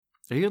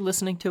Are you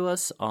listening to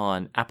us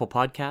on Apple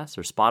Podcasts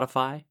or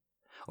Spotify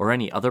or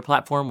any other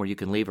platform where you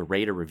can leave a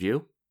rate or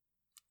review?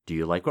 Do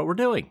you like what we're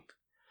doing?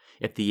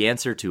 If the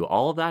answer to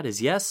all of that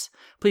is yes,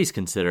 please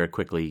consider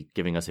quickly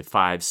giving us a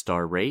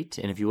 5-star rate.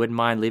 And if you wouldn't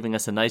mind leaving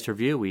us a nice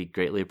review, we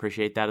greatly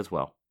appreciate that as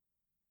well.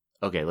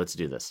 Okay, let's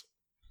do this.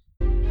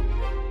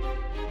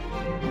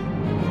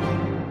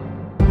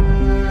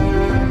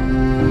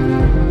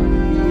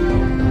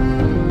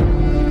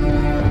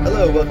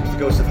 Hello, welcome to the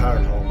Ghost of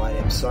Harrenhal. My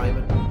name's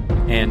Simon.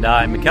 And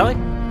I'm McKelly.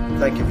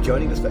 Thank you for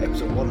joining us for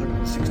episode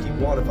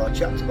 161 of our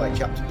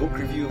chapter-by-chapter book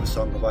review of A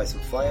Song of Ice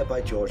and Fire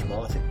by George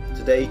Martin.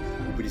 Today,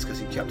 we'll be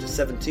discussing chapter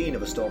 17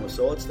 of A Storm of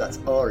Swords, that's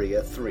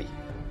Arya 3.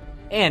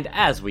 And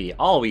as we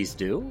always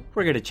do,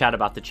 we're going to chat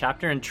about the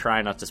chapter and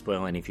try not to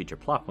spoil any future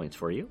plot points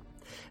for you.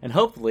 And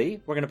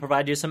hopefully, we're going to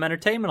provide you some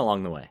entertainment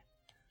along the way.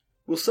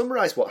 We'll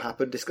summarise what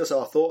happened, discuss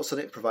our thoughts on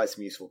it, provide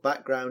some useful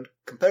background,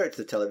 compare it to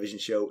the television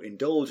show,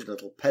 indulge in a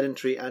little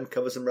pedantry, and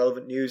cover some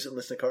relevant news and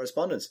listener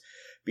correspondence.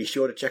 Be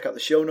sure to check out the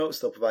show notes,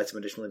 they'll provide some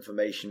additional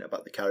information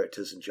about the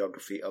characters and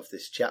geography of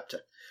this chapter.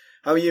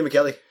 How are you,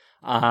 McKelly?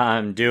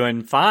 I'm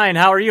doing fine.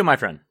 How are you, my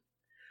friend?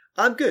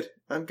 I'm good.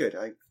 I've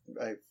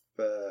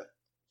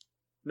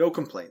no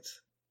complaints.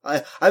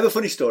 I have a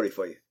funny story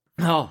for you.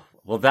 Oh,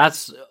 well,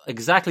 that's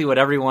exactly what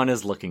everyone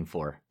is looking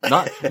for.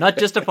 Not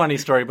just a funny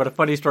story, but a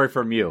funny story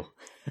from you.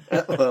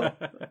 Well,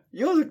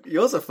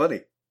 yours are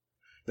funny.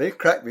 They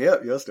crack me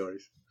up, your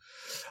stories.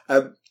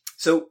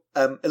 So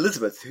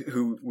Elizabeth,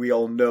 who we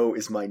all know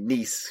is my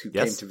niece, who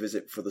came to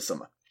visit for the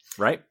summer.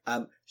 Right.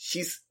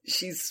 She's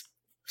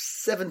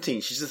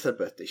 17. She's just her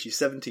birthday. She's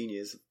 17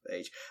 years of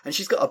age. And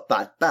she's got a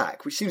bad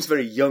back, which seems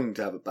very young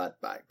to have a bad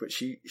back. But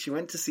she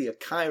went to see a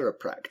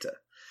chiropractor.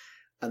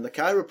 And the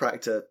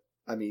chiropractor,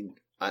 I mean,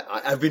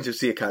 I've been to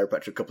see a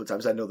chiropractor a couple of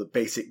times. I know the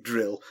basic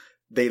drill.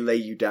 They lay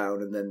you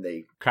down and then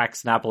they... Crack,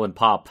 snapple, and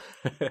pop.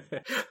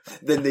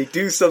 Then they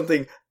do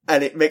something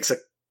and it makes a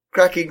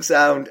cracking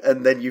sound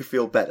and then you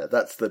feel better.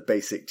 That's the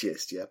basic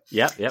gist, yeah?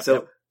 Yep.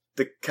 So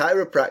the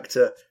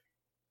chiropractor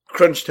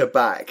crunched her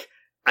back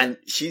and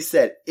she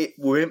said it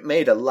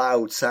made a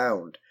loud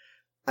sound.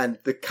 And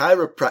the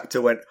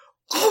chiropractor went,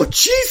 "Oh,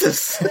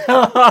 Jesus!"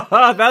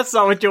 That's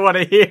not what you want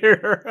to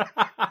hear.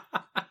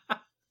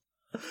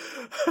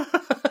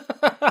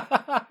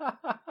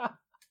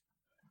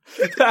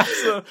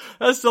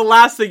 That's the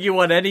last thing you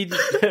want any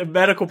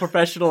medical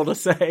professional to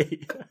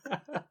say.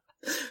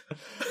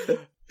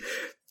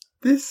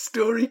 This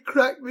story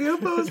cracked me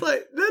up. I was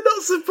like, they're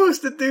not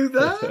supposed to do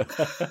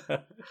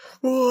that.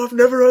 Oh, I've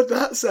never heard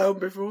that sound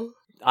before.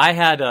 I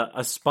had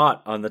a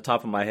spot on the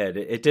top of my head.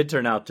 It did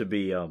turn out to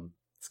be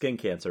skin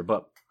cancer,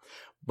 but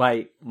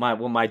my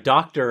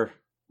doctor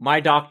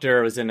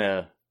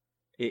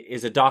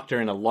is a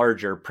doctor in a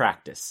larger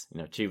practice.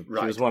 You know, she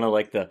was one of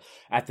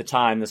at the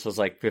time, this was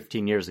like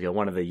 15 years ago,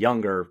 one of the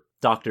younger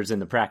doctors in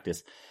the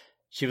practice.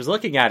 She was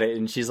looking at it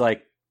and she's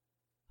like,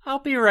 "I'll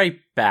be right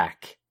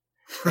back."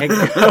 And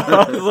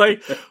I was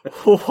like,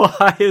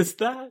 "Why is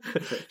that?"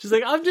 She's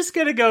like, "I'm just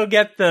going to go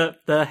get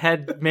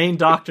the main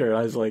doctor."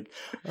 I was like,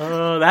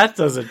 "Oh, that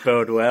doesn't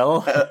bode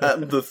well."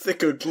 And the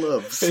thicker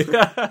gloves.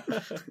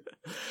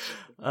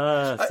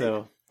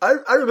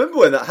 I remember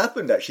when that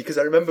happened, actually, because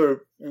I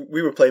remember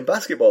we were playing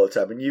basketball all the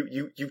time, and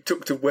you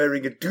took to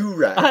wearing a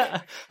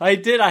do-rag. I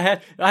did. I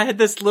had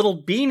this little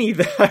beanie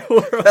that I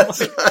wore.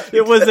 Right.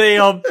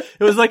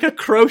 It was like a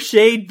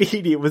crocheted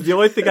beanie. It was the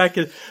only thing I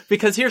could.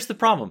 Because here's the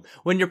problem: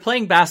 when you're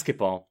playing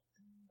basketball,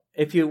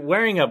 if you're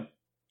wearing a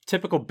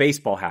typical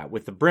baseball hat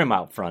with the brim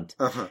out front,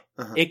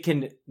 it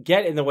can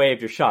get in the way of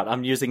your shot.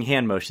 I'm using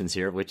hand motions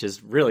here, which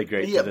is really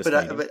great. Yeah, for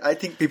this but I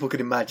think people could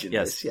imagine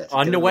this. Yes,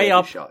 on the way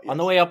up, on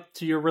the way up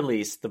to your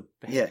release,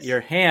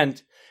 your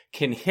hand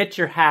can hit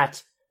your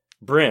hat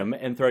brim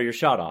and throw your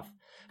shot off.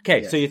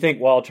 Okay, so you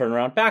think, well, I'll turn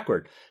around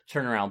backward,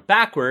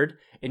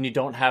 and you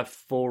don't have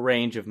full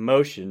range of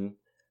motion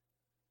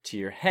to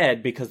your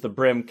head because the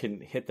brim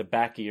can hit the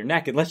back of your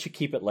neck unless you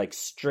keep it like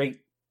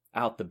straight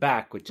out the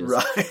back, which is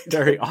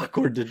very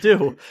awkward to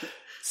do.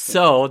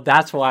 So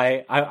that's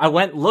why I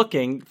went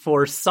looking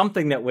for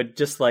something that would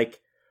just like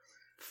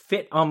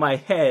fit on my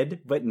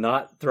head, but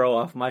not throw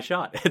off my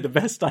shot. And the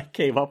best I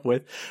came up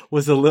with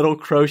was a little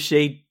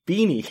crocheted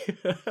beanie.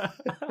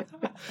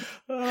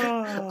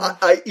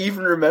 I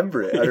even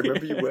remember it. I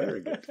remember you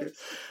wearing it. Yes.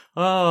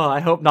 Oh,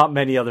 I hope not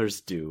many others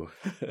do.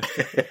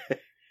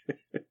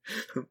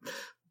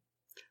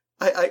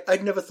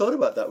 I'd never thought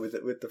about that with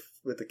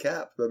the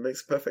cap. That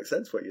makes perfect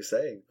sense what you're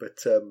saying. But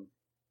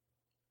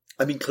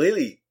I mean,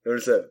 clearly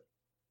there's a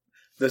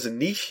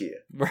niche here,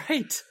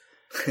 right?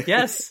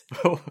 Yes,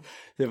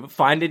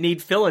 find a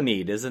need, fill a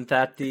need. Isn't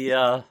that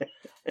the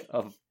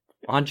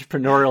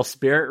entrepreneurial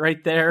spirit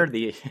right there?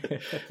 The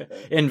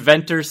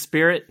inventor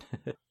spirit.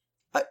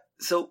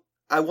 So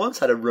I once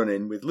had a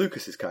run-in with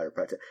Lucas's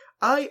chiropractor.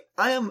 I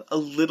am a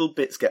little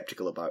bit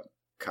skeptical about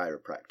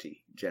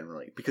chiropractic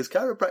generally because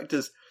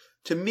chiropractors.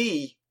 To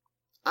me,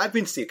 I've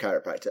been to see a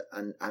chiropractor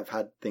and I've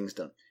had things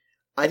done.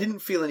 I didn't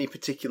feel any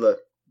particular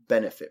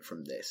benefit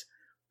from this,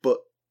 but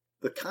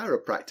the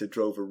chiropractor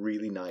drove a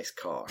really nice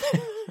car.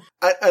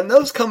 and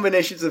those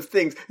combinations of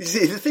things, you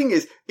see, the thing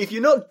is, if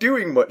you're not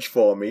doing much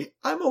for me,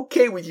 I'm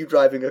okay with you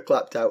driving a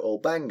clapped out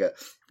old banger.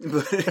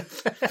 But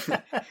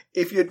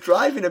if you're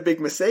driving a big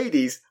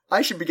Mercedes,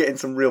 I should be getting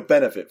some real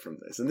benefit from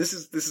this. And this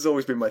has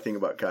always been my thing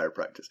about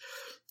chiropractors.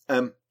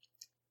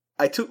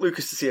 I took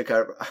Lucas to see a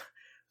chiropractor.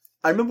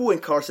 I remember when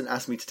Carson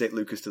asked me to take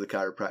Lucas to the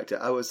chiropractor,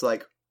 I was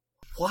like,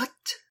 what?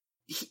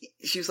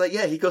 She was like,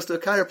 yeah, he goes to a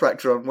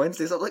chiropractor on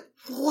Wednesdays. I'm like,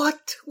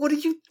 what? What are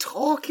you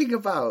talking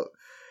about?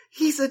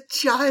 He's a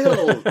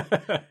child.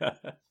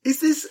 Is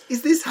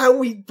this how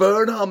we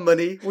burn our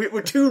money?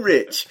 We're too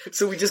rich,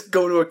 so we just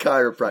go to a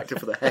chiropractor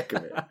for the heck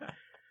of it.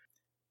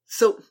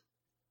 So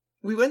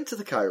we went to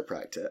the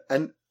chiropractor,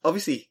 and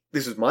obviously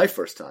this was my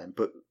first time,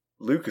 but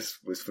Lucas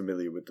was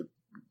familiar with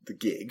the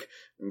gig,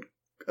 and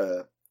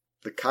the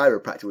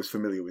chiropractor was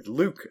familiar with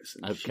Lucas,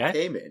 and she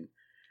came in.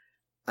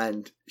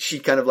 And she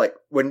kind of like,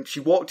 when she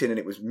walked in and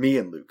it was me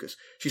and Lucas,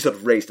 she sort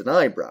of raised an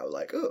eyebrow,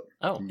 like,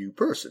 oh. New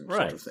person,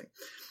 sort of thing.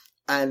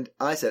 And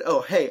I said,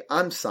 oh, hey,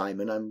 I'm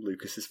Simon, I'm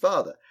Lucas's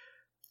father.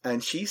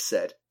 And she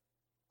said,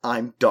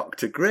 I'm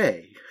Dr.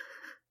 Gray.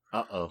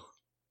 Uh-oh.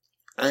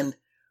 And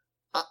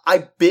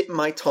I bit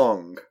my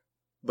tongue,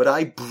 but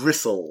I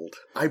bristled.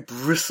 I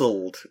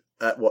bristled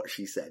at what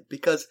she said,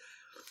 because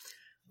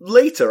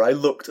later, I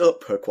looked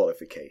up her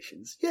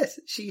qualifications. Yes,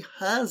 she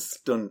has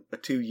done a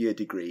 2-year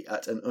degree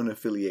at an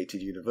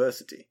unaffiliated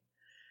university.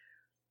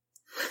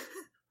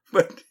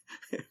 But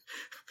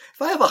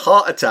if I have a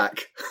heart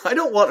attack, I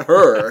don't want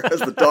her as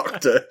the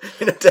doctor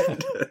in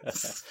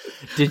attendance.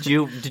 Did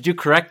you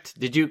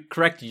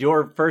correct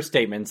your first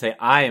statement and say,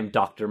 I am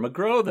Dr.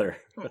 McGrother?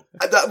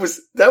 That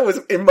was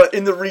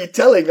in the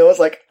retelling. I was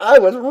like, I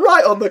was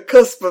right on the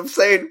cusp of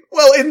saying,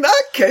 well, in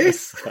that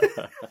case,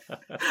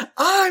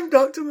 I'm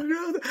Dr.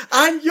 McGrother,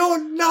 and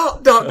you're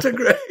not Dr.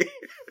 Gray.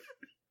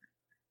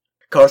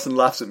 Carson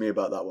laughs at me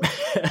about that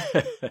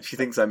one. She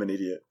thinks I'm an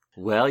idiot.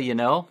 Well,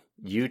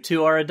 you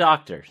two are a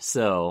doctor,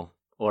 so,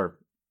 or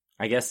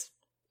I guess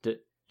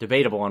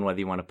debatable on whether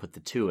you want to put the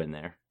 2 in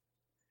there.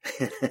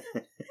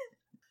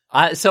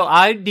 So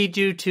I need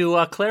you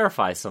to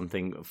clarify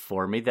something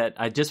for me that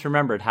I just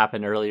remembered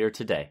happened earlier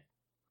today.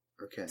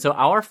 Okay. So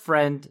our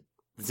friend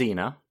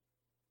Zena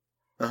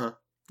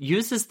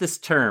uses this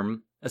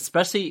term,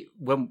 especially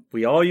when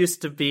we all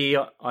used to be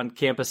on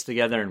campus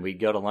together and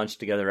we'd go to lunch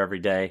together every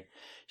day.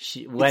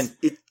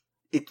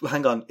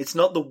 Hang on, it's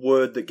not the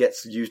word that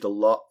gets used a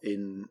lot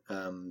in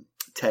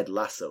Ted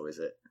Lasso, is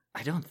it?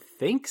 I don't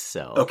think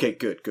so. Okay,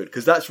 good,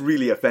 because that's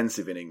really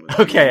offensive in English.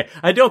 Okay,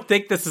 I don't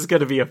think this is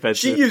going to be offensive.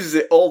 She uses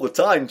it all the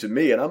time to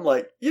me, and I'm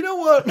like, you know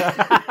what?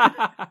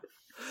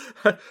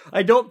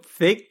 I don't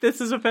think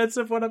this is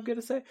offensive, what I'm going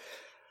to say.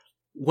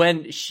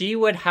 When she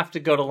would have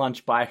to go to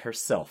lunch by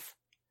herself,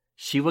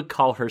 she would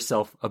call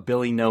herself a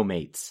Billy No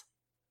Mates.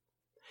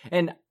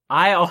 And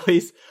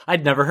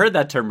I'd never heard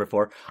that term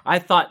before. I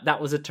thought that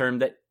was a term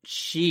that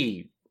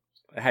she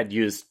had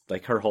used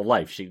like her whole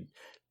life. She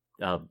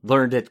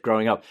learned it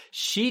growing up.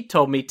 She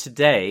told me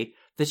today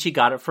that she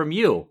got it from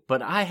you,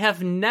 but I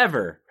have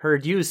never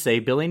heard you say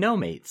Billy No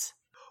Mates.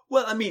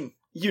 Well, I mean,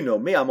 you know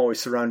me, I'm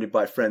always surrounded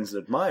by friends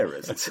and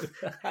admirers. It's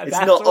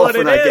not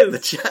often I get the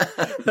chance.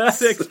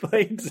 That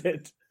explains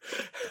it.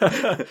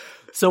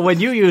 So when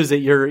you use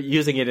it, you're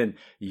using it in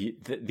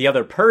the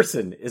other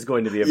person is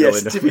going to be a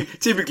Billy No Mates.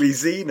 Typically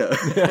Zena.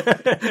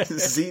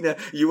 Zena,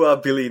 you are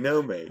Billy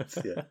No Mates.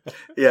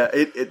 Yeah.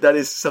 That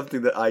is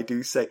something that I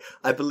do say.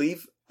 I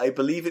believe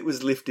it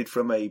was lifted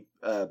from a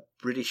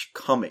British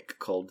comic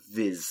called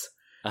Viz.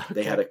 Okay.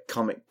 They had a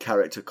comic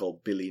character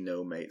called Billy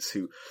No Mates,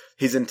 who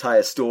his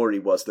entire story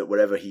was that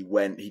wherever he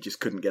went, he just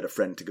couldn't get a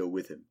friend to go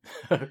with him.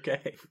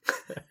 Okay.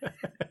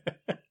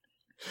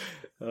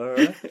 All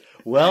right.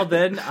 Well,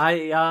 then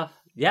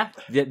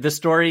the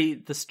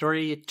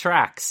story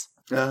tracks.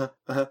 When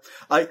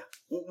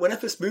I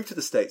first moved to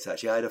the States,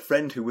 actually, I had a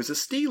friend who was a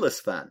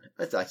Steelers fan.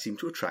 I seem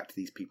to attract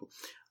these people.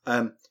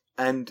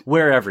 And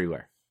we're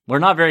everywhere. We're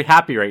not very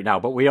happy right now,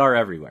 but we are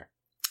everywhere.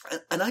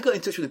 And I got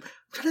in touch with him.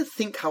 I'm trying to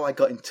think how I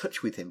got in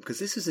touch with him, because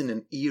this is in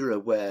an era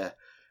where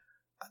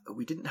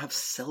we didn't have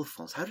cell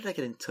phones. How did I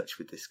get in touch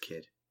with this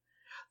kid?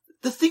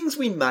 The things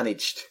we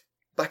managed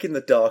back in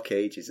the dark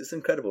ages. It's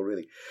incredible,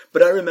 really.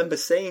 But I remember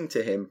saying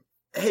to him,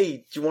 hey,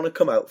 do you want to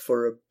come out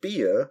for a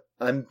beer?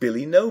 I'm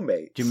Billy No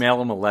Mates. Did you mail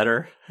him a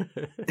letter?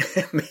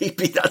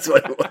 Maybe that's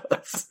what it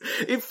was.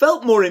 It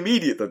felt more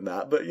immediate than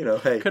that, but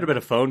hey. Could have been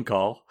a phone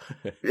call.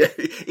 Yeah,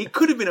 it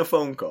could have been a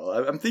phone call.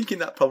 I'm thinking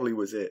that probably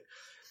was it.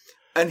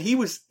 And he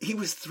was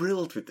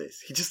thrilled with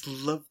this. He just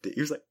loved it.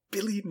 He was like,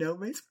 Billy No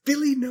Mates?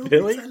 Billy No Mates?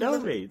 Billy No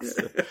Mates.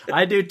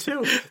 I do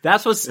too.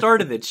 That's what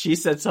started it. She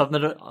said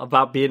something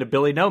about being a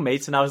Billy No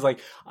Mates, and I was like,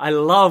 I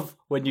love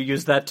when you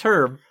use that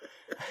term.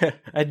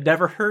 I'd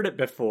never heard it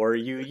before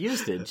you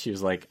used it. She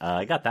was like,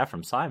 I got that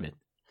from Simon.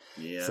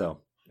 Yeah. So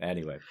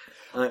Anyway.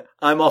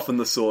 I'm often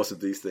the source of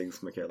these things,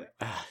 McKelly.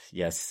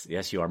 Yes,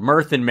 you are.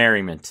 Mirth and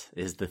merriment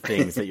is the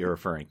things that you're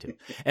referring to.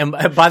 And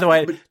by the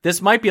way,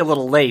 this might be a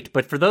little late,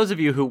 but for those of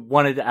you who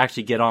wanted to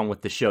actually get on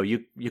with the show,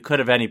 you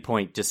could at any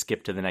point just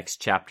skip to the next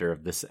chapter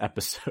of this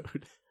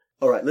episode.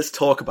 All right, let's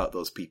talk about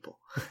those people.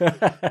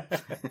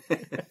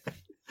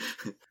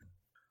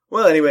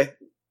 Well, anyway,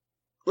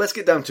 let's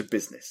get down to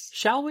business.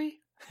 Shall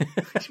we?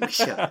 We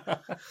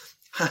shall.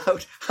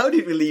 How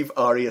did we leave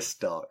Arya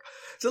Stark?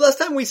 So last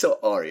time we saw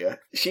Arya,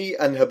 she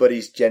and her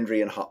buddies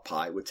Gendry and Hot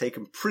Pie were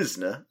taken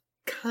prisoner,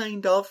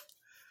 kind of,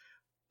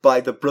 by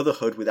the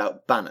Brotherhood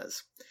Without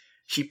Banners.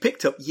 She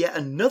picked up yet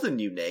another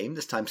new name,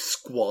 this time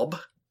Squab.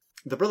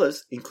 The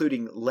brothers,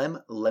 including Lem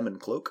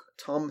Lemoncloak,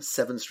 Tom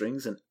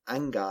Sevenstrings, and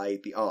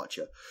Angai the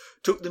Archer,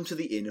 took them to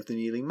the Inn of the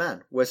Kneeling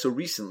Man, where so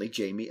recently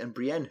Jaime and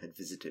Brienne had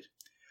visited.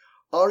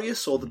 Arya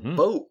saw the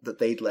boat that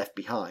they'd left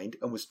behind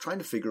and was trying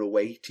to figure a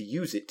way to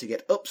use it to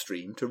get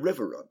upstream to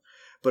Riverrun,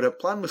 but her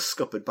plan was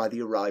scuppered by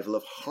the arrival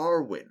of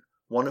Harwin,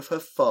 one of her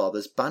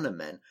father's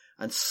bannermen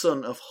and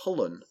son of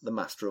Hullen, the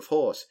Master of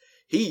Horse.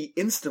 He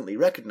instantly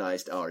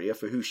recognised Arya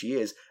for who she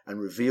is and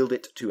revealed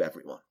it to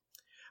everyone.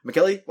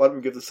 McKelly, why don't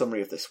we give the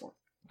summary of this one?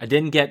 I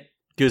didn't get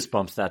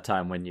goosebumps that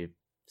time when you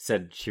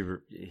said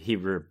he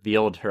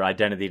revealed her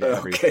identity to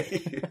everyone.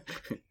 Okay.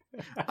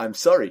 I'm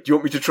sorry. Do you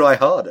want me to try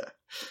harder?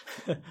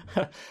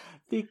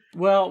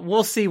 Well,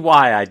 we'll see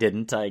why I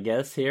didn't, I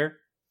guess, here.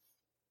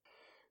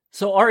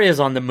 So Arya's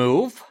on the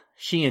move.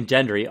 She and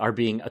Gendry are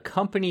being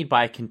accompanied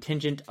by a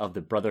contingent of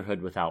the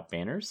Brotherhood Without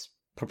Banners,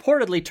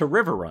 purportedly to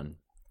Riverrun.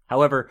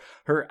 However,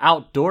 her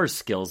outdoors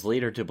skills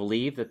lead her to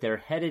believe that they're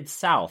headed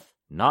south,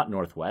 not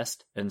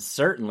northwest, and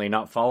certainly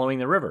not following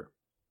the river.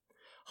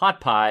 Hot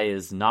Pie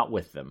is not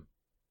with them.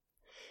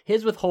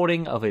 His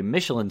withholding of a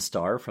Michelin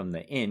star from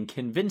the inn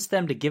convinced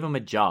them to give him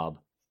a job.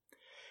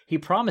 He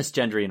promised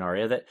Gendry and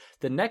Arya that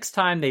the next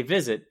time they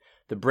visit,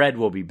 the bread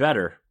will be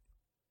better.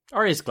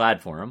 Arya's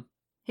glad for him.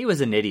 He was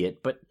an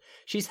idiot, but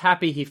she's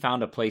happy he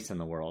found a place in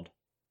the world.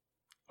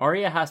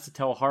 Arya has to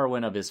tell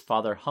Harwin of his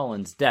father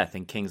Hullen's death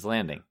in King's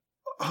Landing.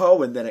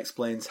 Harwin then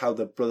explains how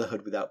the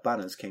Brotherhood Without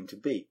Banners came to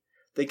be.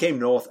 They came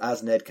north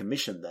as Ned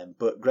commissioned them,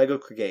 but Gregor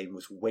Clegane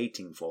was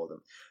waiting for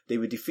them. They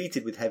were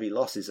defeated with heavy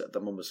losses at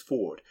the Mummers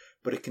Ford,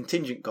 but a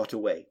contingent got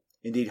away.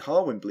 Indeed,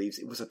 Harwin believes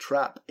it was a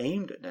trap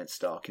aimed at Ned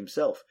Stark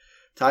himself.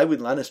 Tywin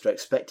Lannister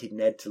expected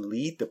Ned to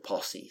lead the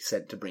posse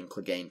sent to bring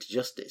Clegane to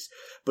justice,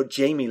 but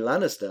Jaime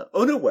Lannister,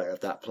 unaware of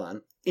that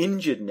plan,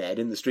 injured Ned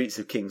in the streets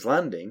of King's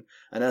Landing,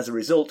 and as a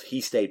result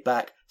he stayed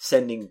back,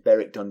 sending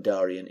Beric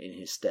Dondarrion in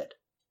his stead.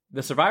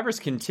 The survivors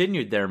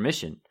continued their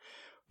mission,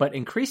 but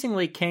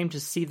increasingly came to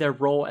see their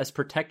role as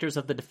protectors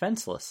of the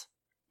defenseless,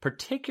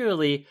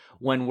 particularly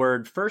when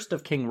word first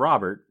of King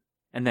Robert,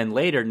 and then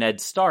later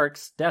Ned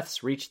Stark's,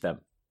 deaths reached them.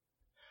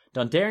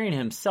 Dondarrion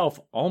himself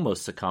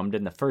almost succumbed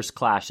in the first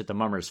clash at the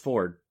Mummers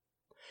Ford.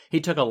 He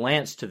took a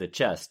lance to the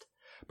chest,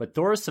 but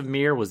Thoros of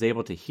Myr was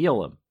able to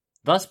heal him.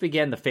 Thus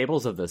began the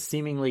fables of the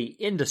seemingly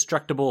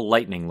indestructible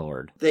Lightning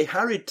Lord. They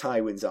harried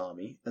Tywin's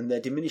army, and their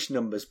diminished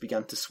numbers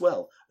began to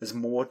swell as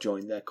more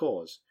joined their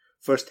cause.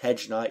 First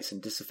hedge knights and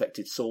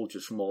disaffected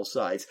soldiers from all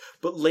sides,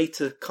 but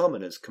later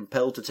commoners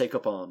compelled to take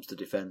up arms to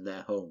defend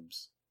their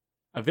homes.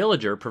 A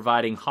villager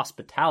providing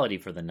hospitality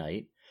for the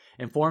night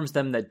informs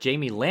them that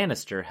Jaime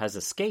Lannister has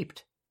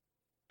escaped.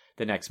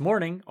 The next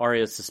morning,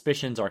 Arya's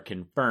suspicions are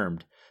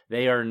confirmed.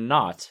 They are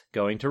not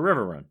going to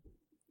Riverrun.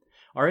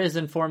 Arya is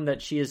informed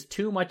that she is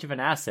too much of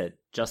an asset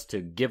just to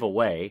give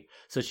away,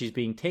 so she's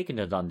being taken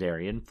to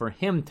Dondarrion for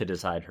him to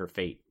decide her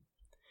fate.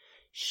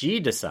 She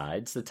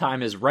decides the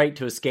time is right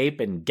to escape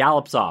and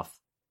gallops off.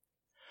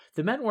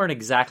 The men weren't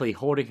exactly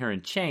holding her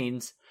in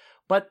chains,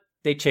 but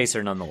they chase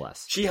her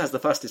nonetheless. She has the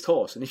fastest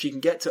horse, and if she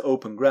can get to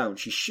open ground,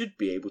 she should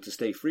be able to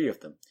stay free of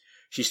them.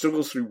 She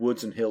struggles through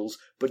woods and hills,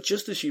 but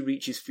just as she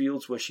reaches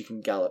fields where she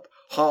can gallop,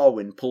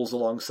 Harwin pulls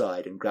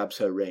alongside and grabs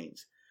her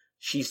reins.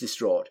 She's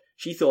distraught.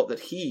 She thought that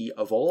he,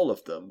 of all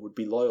of them, would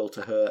be loyal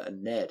to her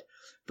and Ned,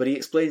 but he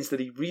explains that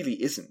he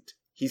really isn't.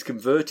 He's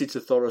converted to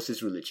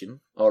Thoros'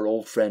 religion, our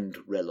old friend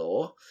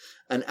R'hllor,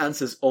 and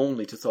answers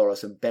only to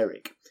Thoros and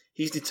Beric.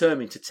 He's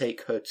determined to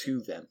take her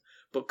to them,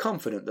 but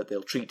confident that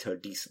they'll treat her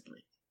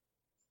decently.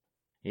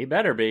 He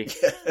better be.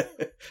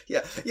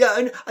 Yeah,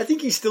 and I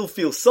think he still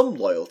feels some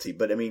loyalty,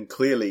 but I mean,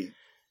 clearly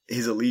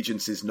his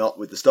allegiance is not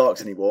with the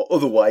Starks anymore,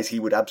 otherwise he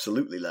would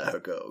absolutely let her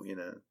go, you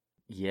know.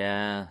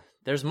 Yeah,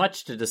 there's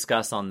much to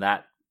discuss on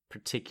that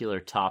particular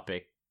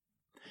topic.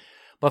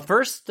 But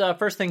first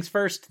things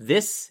first,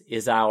 this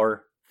is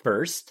our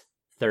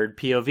third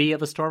POV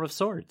of A Storm of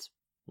Swords.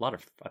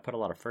 I put a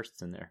lot of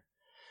firsts in there.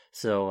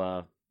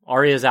 So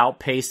Arya's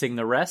outpacing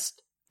the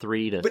rest.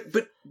 3-.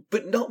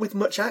 But not with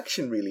much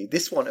action, really.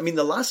 This one, I mean,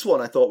 the last one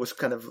I thought was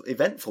kind of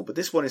eventful, but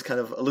this one is kind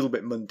of a little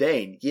bit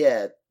mundane.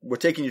 Yeah, we're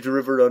taking you to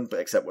Riverrun,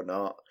 but except we're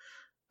not.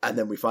 And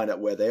then we find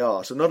out where they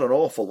are. So not an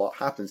awful lot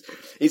happens.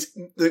 It's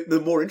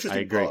the more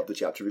interesting part of the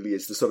chapter really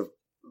is the sort of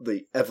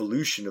the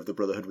evolution of the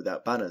Brotherhood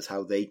without banners,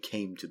 how they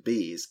came to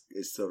be,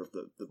 is sort of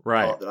the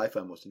right. part that I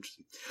found most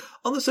interesting.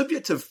 On the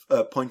subject of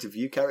point of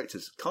view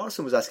characters,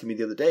 Carson was asking me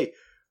the other day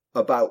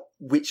about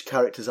which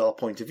characters are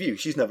point of view.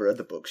 She's never read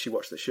the books. She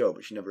watched the show,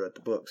 but she never read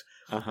the books.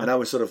 And I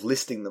was sort of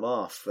listing them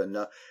off, and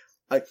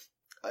I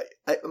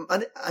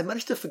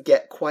managed to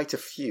forget quite a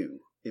few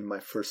in my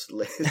first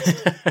list.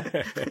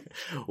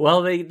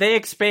 Well, they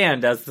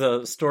expand as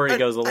the story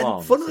goes along.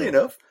 And funnily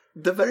enough,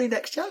 the very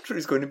next chapter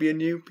is going to be a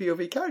new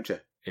POV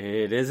character.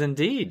 It is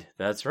indeed.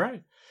 That's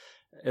right.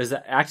 It was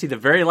actually the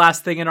very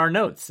last thing in our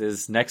notes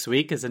is next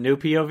week is a new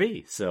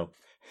POV. So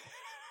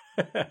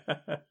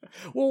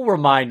we'll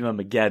remind them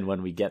again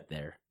when we get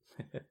there.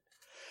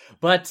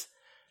 But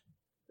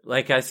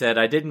like I said,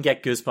 I didn't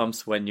get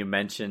goosebumps when you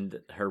mentioned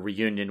her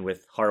reunion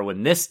with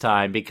Harwin this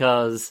time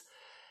because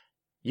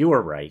you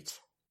were right.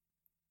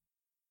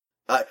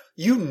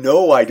 You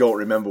know I don't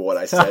remember what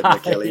I said,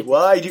 McKelly.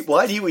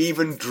 Why do you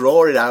even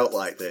draw it out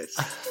like this?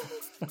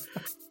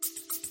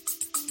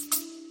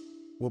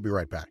 We'll be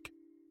right back.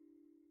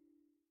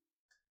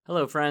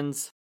 Hello,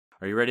 friends.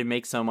 Are you ready to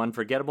make some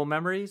unforgettable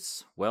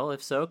memories? Well,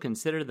 if so,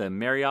 consider the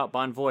Marriott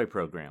Bonvoy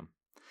program.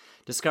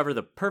 Discover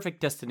the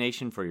perfect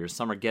destination for your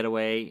summer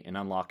getaway and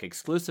unlock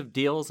exclusive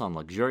deals on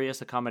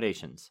luxurious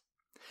accommodations.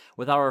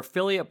 With our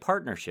affiliate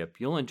partnership,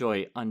 you'll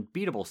enjoy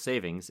unbeatable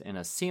savings and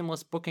a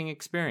seamless booking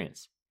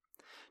experience.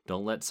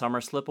 Don't let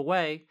summer slip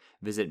away.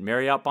 Visit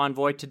Marriott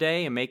Bonvoy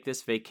today and make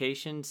this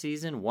vacation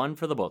season one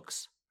for the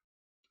books.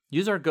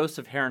 Use our Ghosts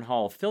of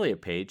Harrenhal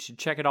affiliate page to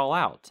check it all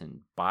out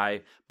and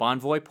buy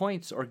Bonvoy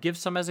points or give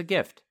some as a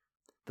gift.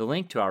 The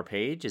link to our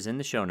page is in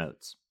the show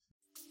notes.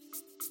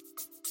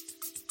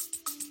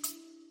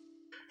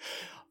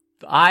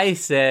 I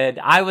said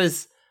I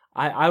was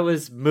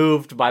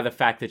moved by the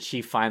fact that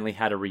she finally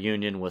had a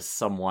reunion with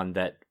someone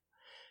that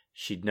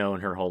she'd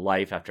known her whole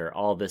life after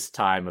all this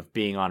time of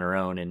being on her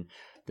own and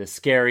the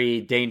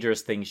scary,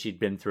 dangerous things she'd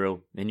been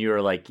through. And you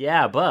were like,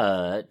 yeah,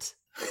 but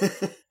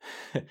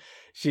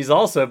she's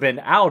also been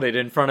outed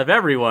in front of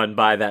everyone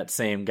by that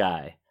same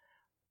guy.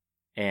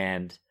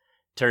 And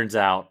turns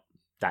out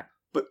that...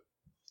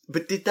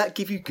 But did that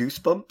give you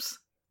goosebumps?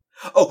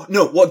 Oh,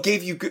 no, what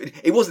gave you...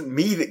 It wasn't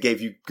me that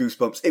gave you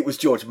goosebumps. It was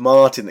George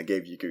Martin that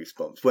gave you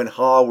goosebumps when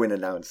Harwin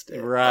announced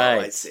it. Right.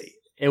 Oh, I see.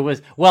 It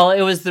was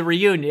the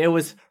reunion. It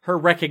was her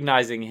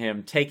recognizing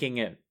him, taking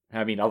it...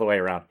 I mean, all the way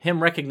around.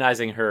 Him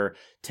recognizing her,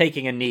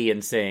 taking a knee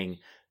and saying,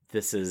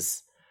 this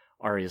is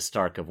Arya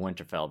Stark of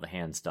Winterfell, the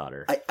Hand's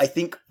daughter. I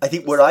think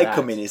where I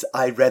come in is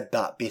I read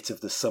that bit of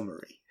the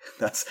summary.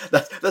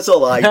 That's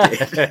all I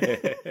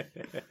did.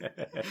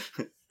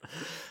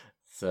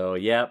 So,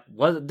 yeah,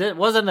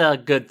 wasn't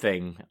a good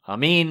thing. I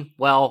mean,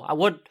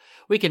 well,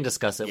 we can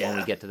discuss it when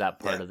we get to that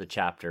part of the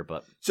chapter,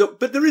 but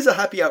but there is a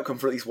happy outcome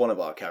for at least one of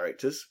our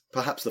characters,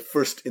 perhaps the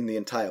first in the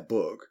entire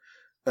book.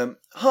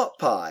 Hot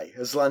Pie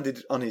has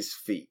landed on his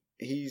feet.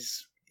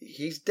 He's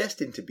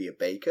destined to be a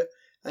baker,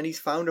 and he's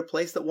found a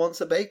place that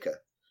wants a baker.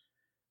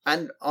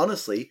 And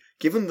honestly,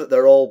 given that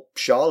they're all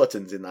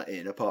charlatans in that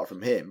inn, apart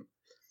from him,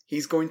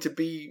 he's going to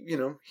be,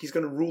 he's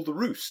going to rule the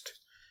roost.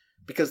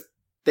 Because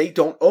they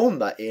don't own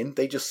that inn,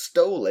 they just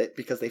stole it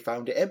because they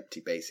found it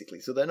empty,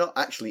 basically. So they're not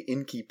actually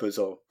innkeepers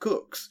or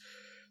cooks.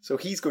 So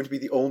he's going to be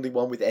the only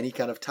one with any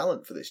kind of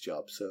talent for this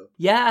job, so...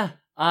 Yeah,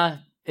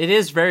 it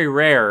is very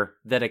rare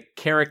that a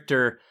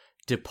character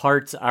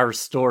departs our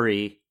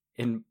story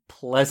in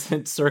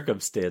pleasant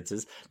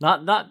circumstances.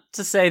 Not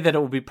to say that it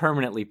will be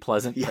permanently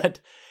pleasant, but...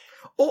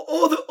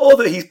 Or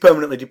that he's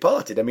permanently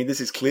departed. I mean,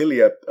 this is clearly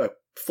a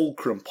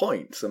fulcrum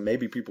point, so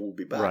maybe people will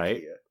be back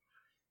here.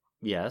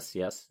 Yes,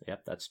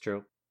 yep, that's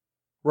true.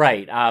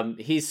 Right,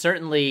 he's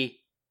certainly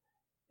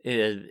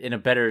in a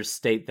better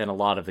state than a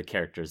lot of the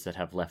characters that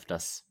have left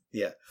us.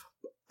 Yeah,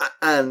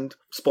 and,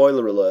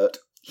 spoiler alert,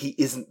 he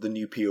isn't the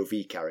new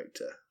POV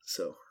character,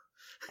 so...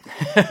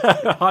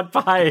 Hot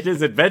Pie and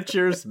his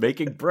adventures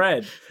making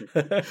bread.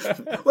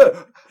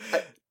 Well,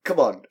 come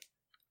on.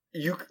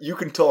 You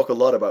can talk a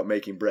lot about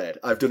making bread.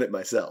 I've done it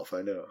myself,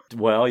 I know.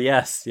 Well,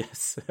 yes.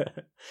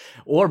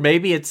 Or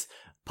maybe it's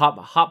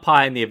Hot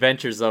Pie and the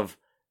adventures of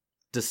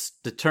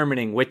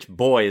determining which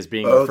boy is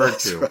being referred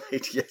to. Oh, that's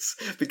right, yes.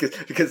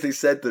 Because they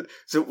said that...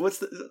 So what's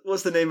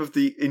the name of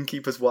the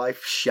innkeeper's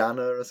wife?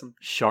 Shanna or something?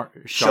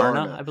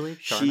 Sharna, I believe.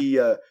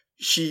 Sharna.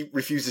 She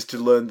refuses to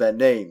learn their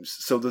names.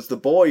 So there's the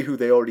boy who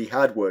they already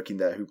had working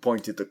there who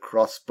pointed the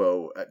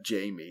crossbow at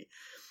Jaime.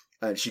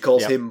 And she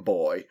calls him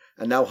boy.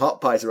 And now Hot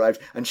Pie's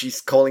arrived and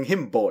she's calling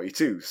him boy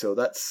too. So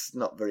that's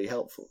not very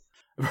helpful.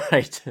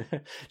 Right.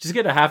 She's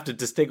going to have to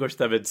distinguish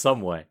them in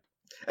some way.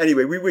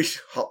 Anyway, we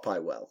wish Hot Pie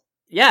well.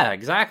 Yeah,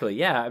 exactly.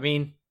 Yeah, I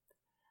mean,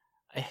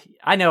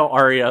 I know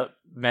Arya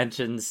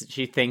mentions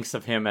she thinks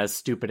of him as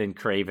stupid and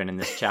craven in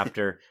this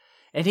chapter.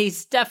 And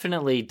he's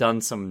definitely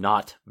done some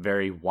not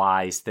very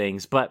wise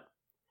things, but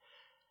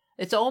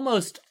it's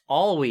almost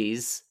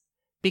always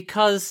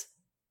because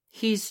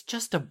he's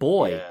just a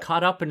boy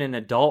caught up in an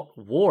adult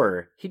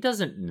war. He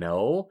doesn't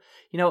know.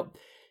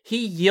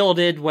 He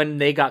yielded when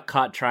they got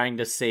caught trying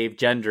to save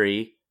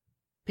Gendry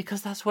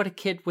because that's what a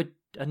kid would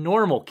a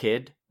normal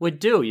kid would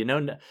do.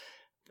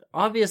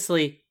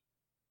 Obviously,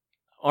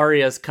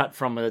 Arya's cut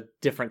from a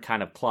different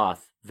kind of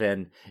cloth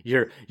than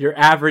your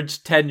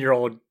average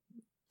 10-year-old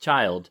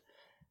child,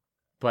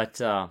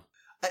 but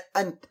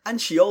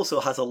and she also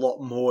has a lot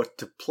more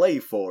to play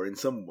for in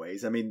some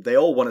ways. I mean, they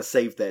all want to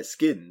save their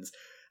skins,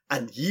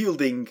 and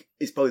yielding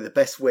is probably the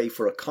best way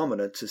for a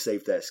commoner to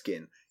save their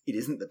skin. It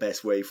isn't the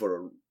best way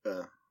for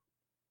a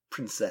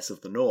princess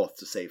of the north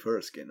to save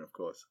her skin, of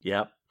course.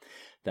 Yep.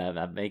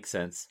 That makes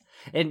sense.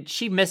 And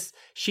she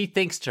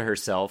thinks to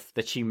herself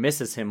that she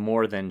misses him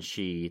more than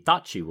she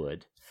thought she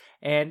would.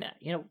 And,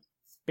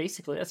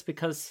 basically that's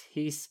because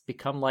he's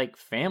become like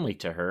family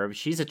to her.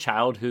 She's a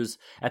child who's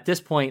at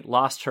this point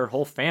lost her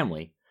whole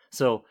family.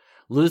 So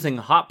losing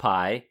Hot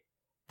Pie,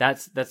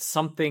 that's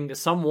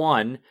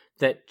someone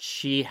that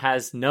she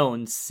has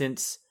known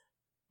since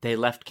they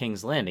left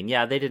King's Landing.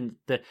 Yeah,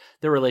 their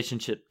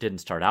relationship didn't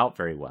start out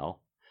very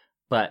well,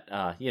 but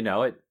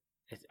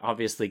it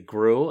obviously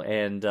grew,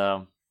 and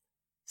so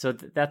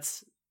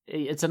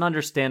it's an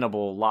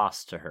understandable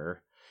loss to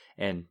her.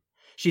 And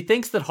she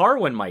thinks that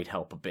Harwin might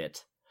help a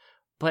bit,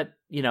 but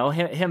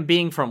him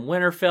being from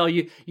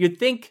Winterfell, you'd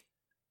think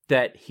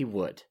that he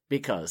would,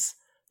 because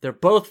they're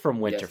both from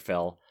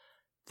Winterfell.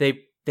 Yes.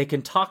 They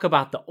can talk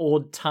about the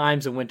old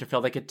times in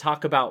Winterfell. They could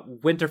talk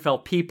about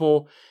Winterfell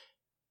people,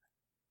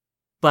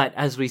 but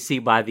as we see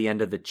by the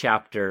end of the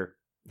chapter,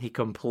 he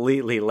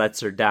completely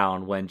lets her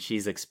down when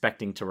she's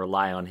expecting to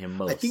rely on him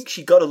most. I think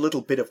she got a little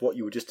bit of what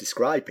you were just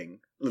describing.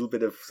 A little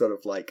bit of sort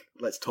of like,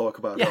 let's talk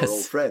about our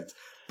old friends.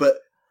 But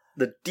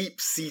the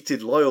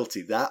deep-seated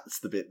loyalty, that's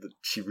the bit that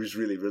she was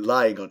really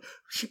relying on.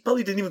 She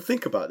probably didn't even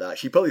think about that.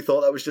 She probably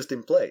thought that was just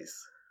in place.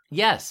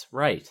 Yes,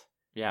 right.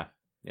 Yeah,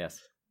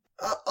 yes.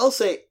 I'll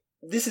say,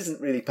 this isn't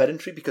really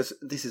pedantry because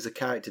this is a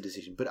character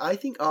decision, but I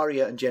think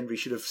Arya and Gendry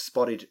should have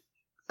spotted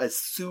as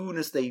soon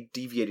as they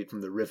deviated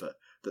from the river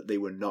that they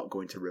were not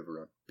going to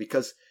Riverrun.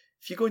 Because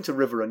if you're going to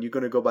Riverrun, you're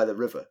going to go by the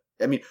river.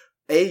 I mean,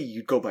 A,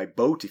 you'd go by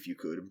boat if you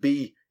could, and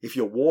B, if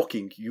you're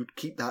walking, you'd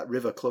keep that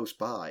river close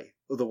by.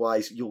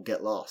 Otherwise, you'll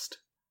get lost.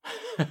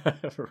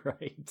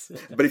 Right.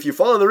 But if you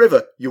follow the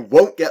river, you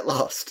won't get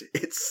lost.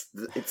 It's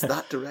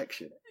that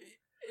direction.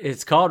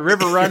 It's called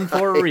Riverrun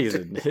for a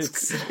reason.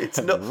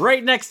 It's not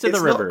right next to the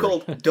river. It's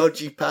not called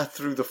Dodgy Path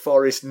Through the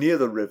Forest Near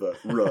the River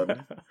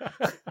Run.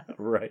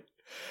 Right.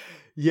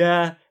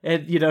 Yeah,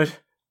 and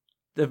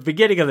the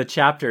beginning of the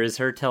chapter is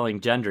her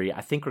telling Gendry,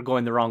 I think we're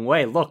going the wrong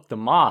way. Look, the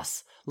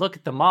moss. Look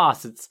at the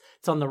moss. It's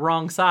on the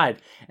wrong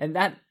side. And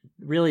that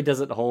really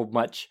doesn't hold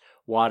much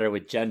water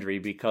with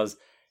Gendry, because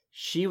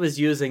she was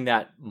using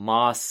that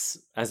moss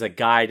as a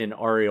guide in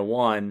Arya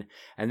 1,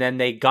 and then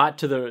they got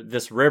to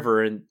this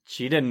river, and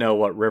she didn't know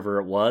what river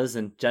it was,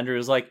 and Gendry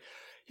was like,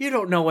 you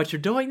don't know what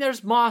you're doing.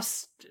 There's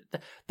moss.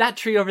 That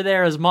tree over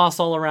there has moss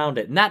all around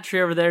it, and that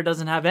tree over there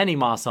doesn't have any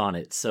moss on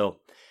it. So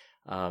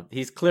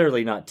he's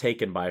clearly not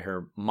taken by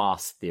her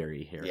moss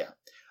theory here. Yeah.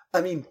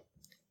 I mean,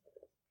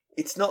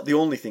 it's not the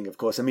only thing, of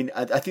course. I mean,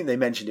 I think they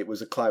mentioned it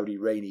was a cloudy,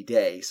 rainy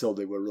day, so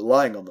they were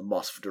relying on the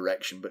moss for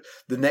direction, but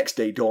the next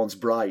day dawns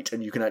bright,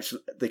 and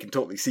they can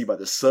totally see by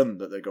the sun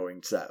that they're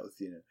going south,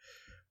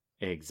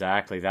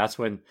 Exactly. That's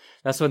when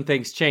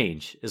things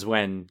change, is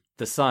when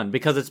the sun,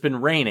 because it's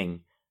been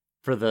raining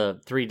for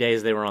the 3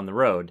 days they were on the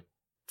road,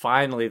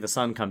 finally the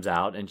sun comes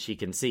out and she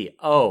can see,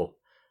 oh,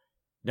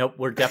 nope,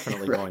 we're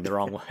definitely right. Going the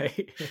wrong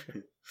way.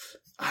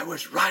 I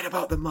was right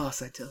about the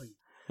moss, I tell you.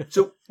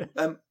 So,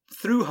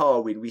 through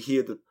Harwin, we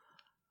hear the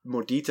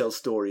more detailed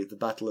story of the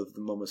Battle of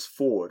the Mummers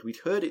Ford.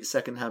 We'd heard it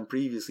secondhand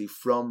previously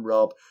from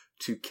Robb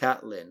to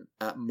Catelyn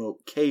at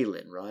Moat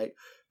Cailin, right?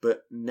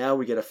 But now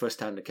we get a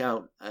first-hand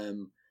account.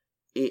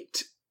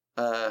 It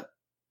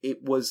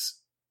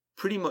was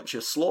pretty much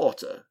a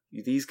slaughter.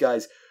 These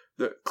guys,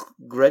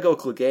 Gregor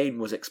Clegane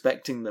was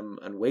expecting them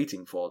and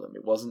waiting for them.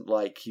 It wasn't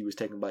like he was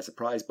taken by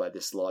surprise by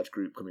this large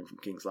group coming from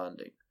King's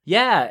Landing.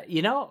 Yeah,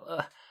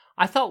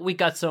 I thought we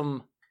got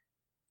some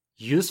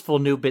useful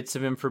new bits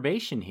of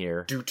information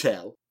here. Do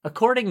tell.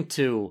 According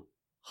to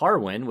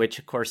Harwin, which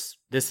of course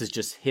this is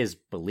just his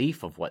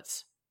belief of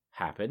what's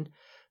happened,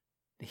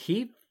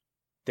 he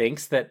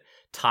thinks that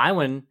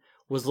Tywin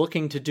was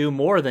looking to do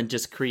more than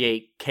just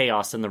create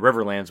chaos in the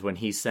Riverlands when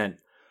he sent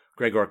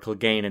Gregor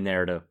Clegane in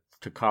there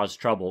to cause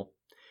trouble.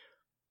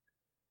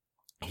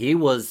 He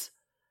was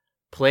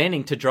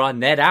planning to draw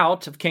Ned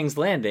out of King's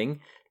Landing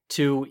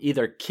to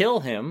either kill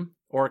him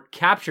or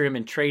capture him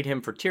and trade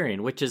him for Tyrion,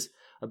 which is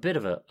a bit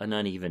of an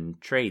uneven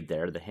trade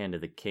there, the hand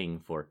of the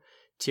king for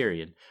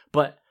Tyrion.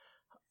 But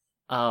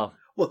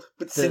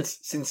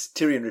since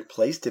Tyrion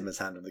replaced him as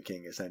hand of the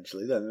king,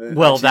 essentially, then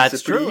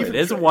that's true. It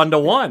is a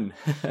 1-to-1.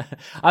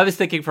 I was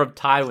thinking from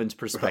Tywin's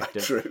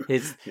perspective. Right, true.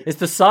 It's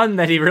the son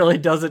that he really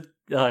doesn't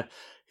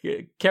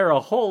care a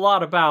whole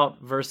lot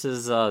about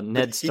versus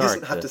Ned Stark. He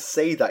doesn't have to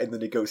say that in the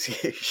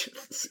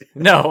negotiations.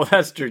 No,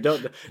 that's true.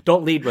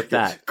 Don't lead with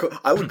that.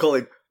 I would call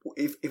him.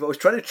 If I was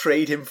trying to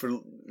trade him for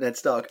Ned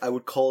Stark, I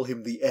would call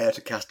him the heir to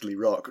Casterly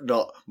Rock,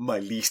 not my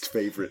least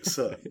favourite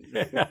son.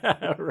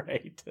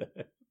 Right.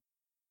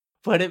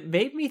 But it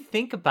made me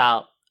think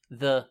about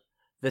the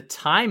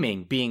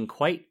timing being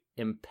quite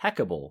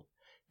impeccable,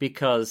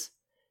 because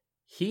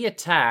he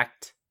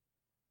attacked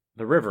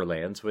the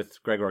Riverlands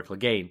with Gregor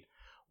Clegane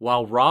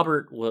while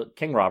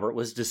King Robert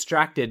was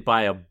distracted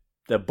by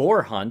the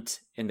boar hunt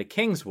in the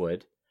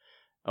Kingswood,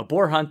 a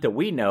boar hunt that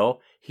we know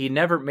he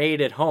never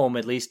made it home,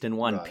 at least in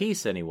one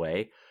piece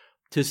anyway,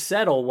 to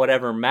settle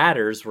whatever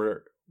matters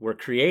were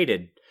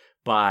created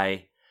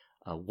by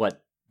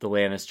what the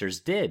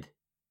Lannisters did.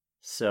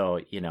 So,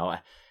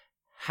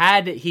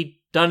 had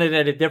he done it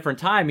at a different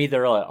time,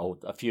 either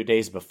a few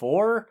days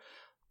before,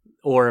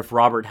 or if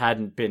Robert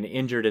hadn't been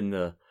injured in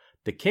the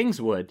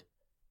Kingswood,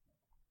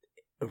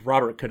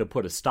 Robert could have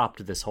put a stop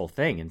to this whole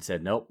thing and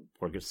said, nope,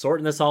 we're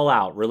sorting this all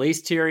out.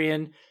 Release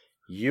Tyrion.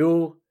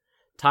 You,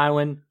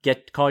 Tywin,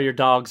 call your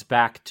dogs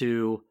back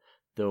to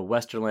the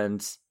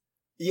Westerlands.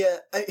 Yeah,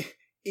 I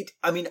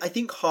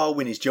think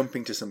Harwin is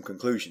jumping to some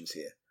conclusions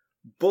here,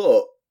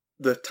 but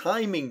the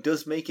timing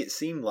does make it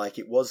seem like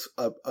it was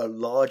a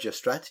larger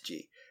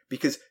strategy,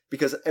 because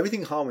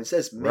everything Harwin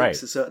says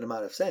makes a certain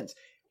amount of sense.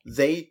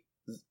 The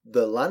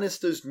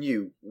Lannisters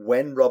knew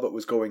when Robert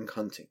was going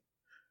hunting.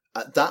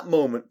 At that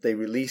moment, they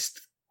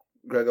released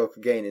Gregor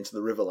Clegane into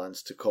the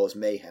Riverlands to cause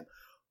mayhem.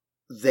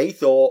 They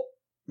thought,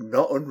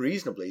 not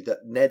unreasonably,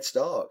 that Ned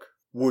Stark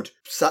would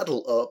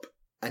saddle up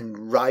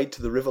and ride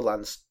to the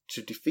Riverlands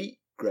to defeat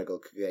Gregor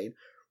Clegane,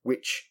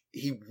 which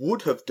he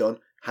would have done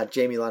had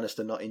Jaime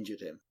Lannister not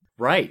injured him.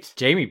 Right.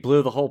 Jaime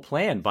blew the whole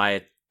plan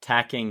by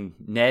attacking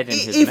Ned and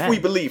his men. If we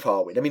believe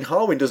Harwin. I mean,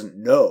 Harwin doesn't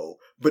know,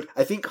 but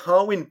I think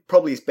Harwin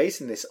probably is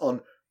basing this on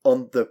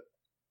the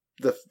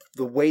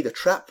way the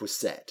trap was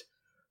set.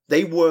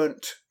 They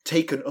weren't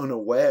taken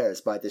unawares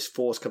by this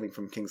force coming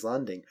from King's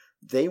Landing.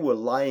 They were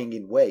lying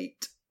in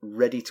wait,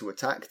 ready to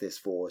attack this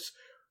force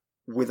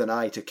with an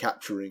eye to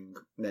capturing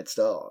Ned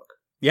Stark.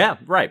 Yeah,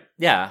 right.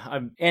 Yeah.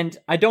 And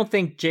I don't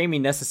think Jaime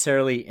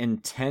necessarily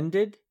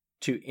intended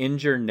to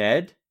injure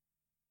Ned.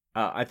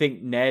 I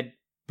think Ned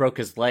broke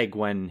his leg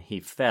when he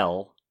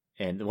fell,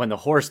 and when the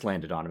horse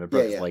landed on him, it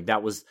broke his leg.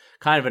 That was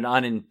kind of an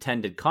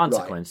unintended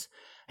consequence.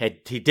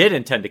 He did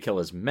intend to kill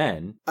his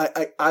men.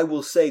 I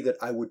will say that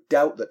I would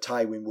doubt that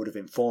Tywin would have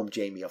informed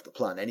Jaime of the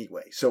plan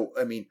anyway. So,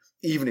 I mean,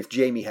 even if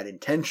Jaime had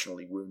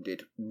intentionally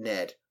wounded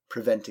Ned,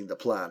 preventing the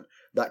plan,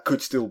 that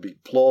could still be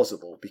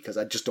plausible, because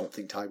I just don't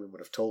think Tywin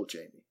would have told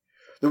Jaime.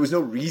 There was no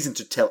reason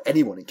to tell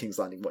anyone in King's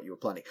Landing what you were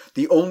planning.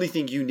 The only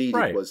thing you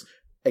needed was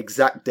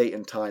exact date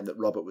and time that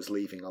Robert was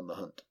leaving on the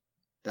hunt.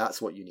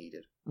 That's what you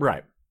needed.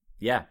 Right.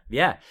 Yeah.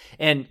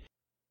 And,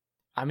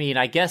 I mean,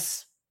 I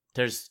guess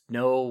there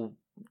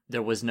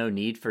was no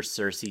need for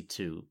Cersei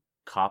to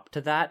cop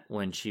to that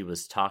when she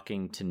was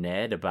talking to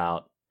Ned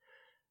about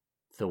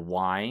the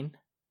wine,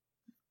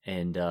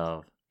 and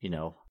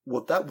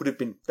Well, that would have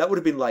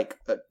been like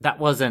that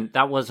wasn't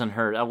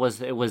her. It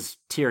was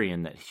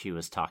Tyrion that she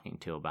was talking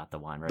to about the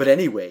wine, right? But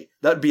anyway,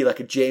 that'd be like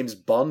a James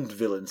Bond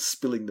villain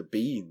spilling the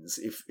beans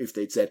if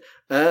they'd said,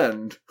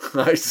 "And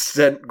I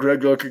sent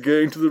Gregor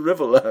Clegane to the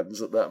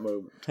Riverlands" at that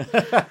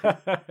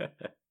moment.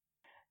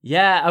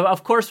 Yeah,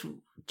 of course,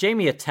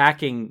 Jaime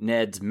attacking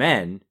Ned's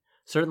men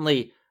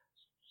certainly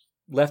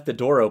left the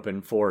door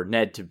open for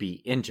Ned to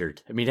be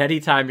injured. I mean,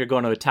 anytime you're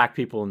going to attack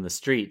people in the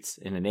streets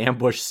in an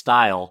ambush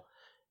style,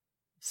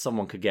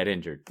 someone could get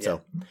injured. Yeah.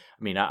 So, I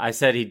mean, I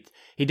said he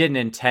didn't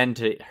intend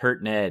to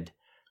hurt Ned,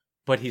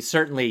 but he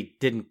certainly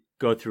didn't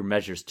go through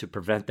measures to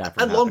prevent that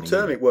from happening. And long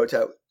term, it worked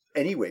out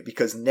anyway,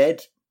 because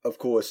Ned, of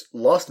course,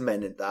 lost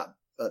men at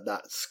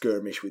that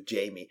skirmish with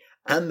Jaime,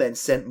 and then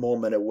sent more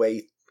men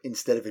away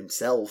instead of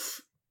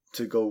himself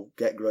to go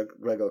get Gregor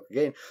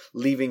Clegane,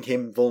 leaving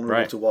him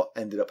vulnerable to what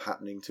ended up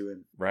happening to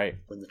him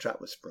when the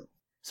trap was sprung.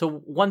 So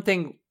one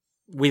thing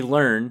we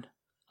learn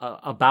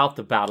about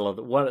the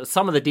battle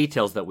some of the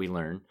details that we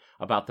learn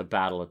about the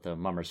battle at the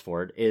Mummers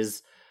Ford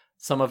is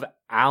some of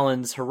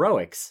Alan's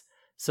heroics.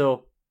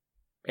 So,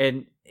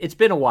 and it's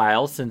been a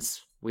while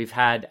since we've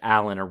had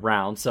Alan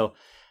around. So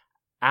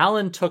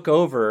Alan took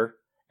over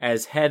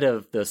as head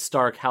of the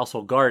Stark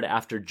household guard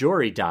after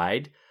Jory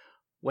died,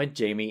 when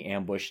Jaime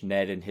ambushed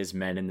Ned and his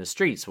men in the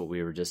streets, what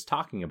we were just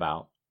talking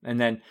about.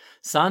 And then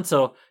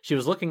Sansa, she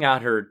was looking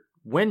out her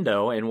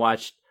window and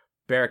watched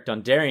Beric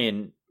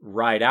Dondarrion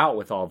ride out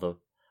with all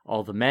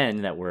the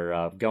men that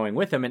were going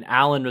with him, and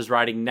Alan was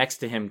riding next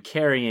to him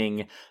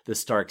carrying the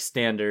Stark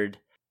standard.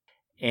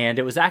 And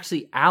it was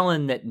actually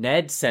Alan that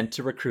Ned sent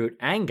to recruit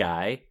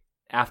Anguy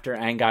after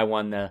Anguy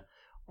won the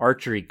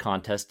archery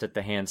contest at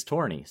the Hands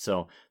Tourney.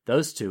 So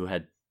those two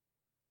had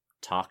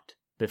talked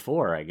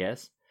before, I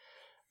guess.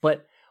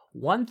 But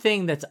one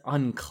thing that's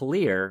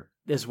unclear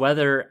is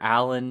whether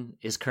Alan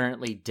is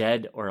currently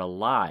dead or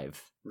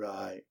alive.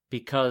 Right.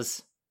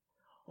 Because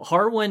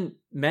Harwin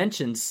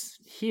mentions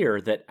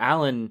here that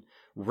Alan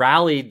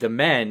rallied the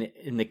men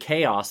in the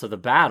chaos of the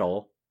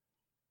battle.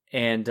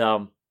 And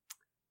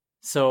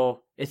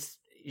so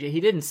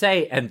he didn't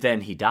say, and then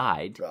he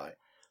died. Right.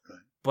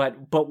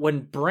 But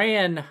when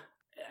Bran,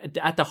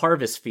 at the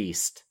Harvest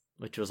Feast,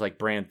 which was like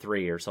Bran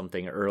 3 or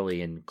something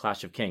early in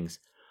Clash of Kings,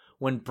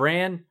 when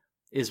Bran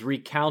is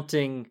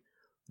recounting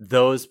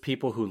those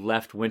people who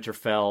left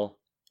Winterfell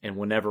and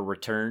will never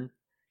return,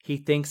 he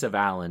thinks of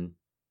Alan.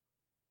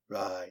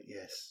 Right,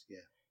 yes, yeah.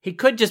 He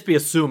could just be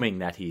assuming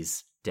that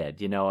he's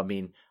dead, I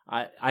mean,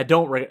 I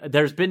don't...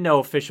 there's been no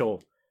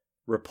official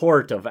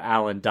report of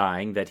Alan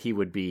dying that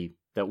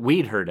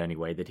we'd heard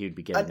anyway, that he would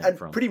be getting that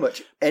from. And pretty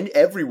much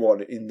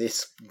everyone in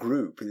this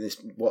group, in this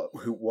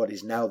what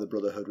is now the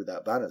Brotherhood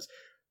Without Banners,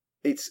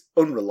 it's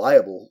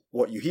unreliable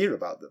what you hear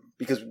about them,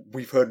 because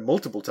we've heard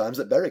multiple times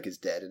that Beric is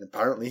dead, and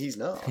apparently he's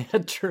not.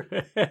 True.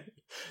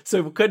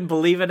 So we couldn't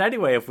believe it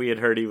anyway if we had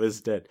heard he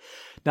was dead.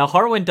 Now,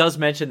 Harwin does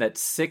mention that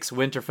 6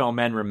 Winterfell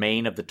men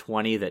remain of the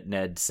 20 that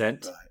Ned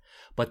sent, right,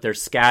 but they're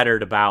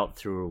scattered about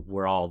through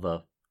where all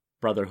the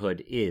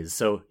Brotherhood is.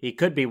 So he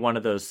could be one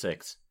of those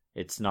 6.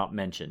 It's not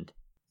mentioned.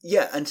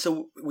 Yeah, and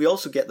so we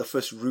also get the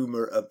first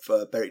rumour of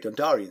Beric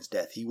Dondarrion's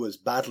death. He was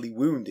badly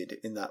wounded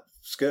in that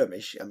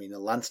skirmish. I mean, a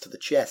lance to the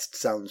chest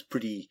sounds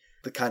pretty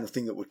the kind of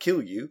thing that would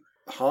kill you.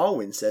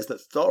 Harwin says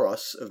that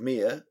Thoros of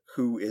Myr,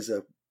 who is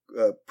a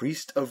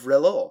priest of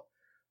R'hllor,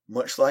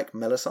 much like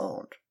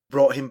Melisandre,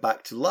 brought him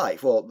back to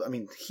life. Well, I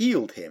mean,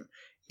 healed him.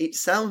 It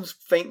sounds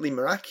faintly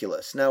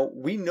miraculous. Now,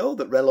 we know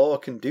that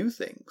R'hllor can do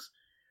things.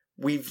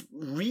 We've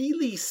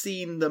really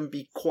seen them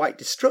be quite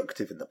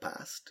destructive in the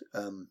past.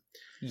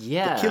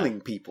 The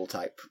killing people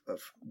type of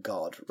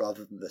god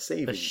rather than the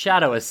saving. The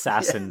shadow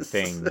assassin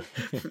thing.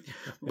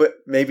 But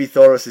maybe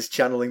Thoros is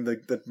channeling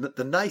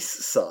the nice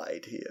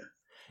side here.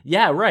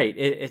 Yeah, right.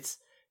 It's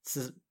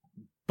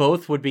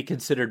both would be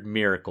considered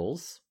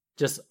miracles,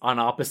 just on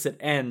opposite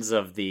ends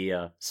of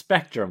the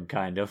spectrum,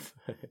 kind of.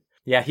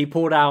 Yeah, he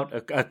pulled out,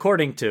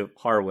 according to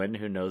Harwin,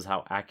 who knows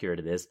how accurate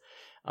it is,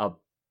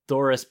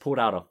 Thoros pulled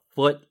out a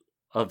foot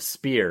of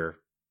spear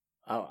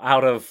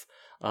out of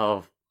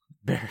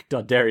Beric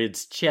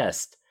Dondarrion's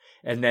chest,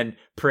 and then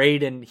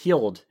prayed and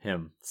healed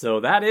him. So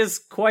that is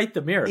quite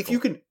the miracle.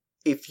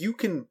 If you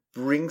can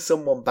bring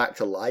someone back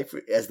to life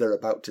as they're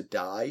about to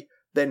die,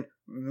 then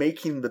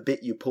making the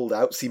bit you pulled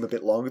out seem a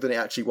bit longer than it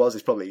actually was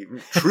is probably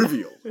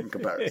trivial in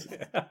comparison.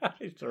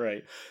 That's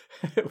right.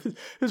 It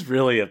was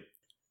really a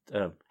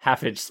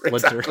half-inch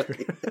splinter.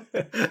 Exactly.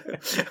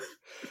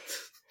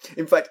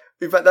 In fact,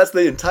 that's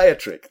the entire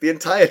trick. The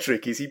entire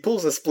trick is he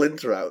pulls a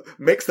splinter out,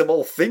 makes them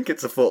all think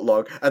it's a foot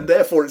long, and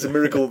therefore it's a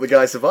miracle that the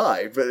guy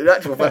survived. But in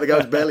actual fact, the guy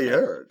was barely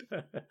hurt.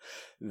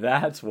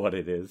 That's what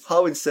it is.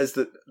 Harwin says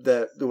that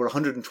there were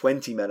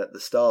 120 men at the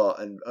start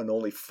and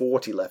only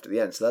 40 left at the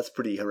end. So that's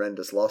pretty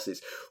horrendous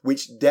losses,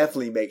 which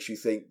definitely makes you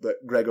think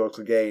that Gregor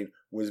Clegane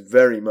was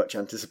very much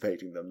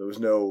anticipating them. There was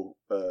no...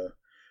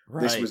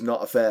 Right. This was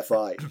not a fair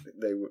fight.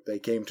 They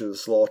came to the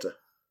slaughter.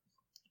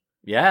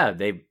 Yeah,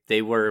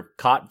 they were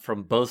caught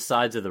from both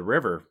sides of the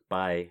river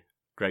by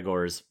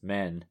Gregor's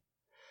men.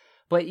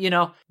 But,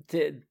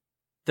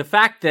 the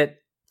fact that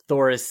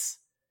Thoros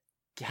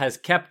has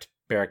kept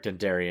Beric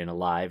Dondarrion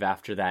alive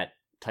after that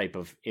type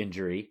of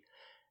injury,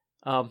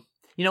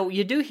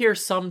 you do hear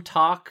some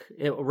talk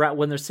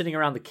when they're sitting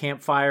around the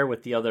campfire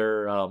with the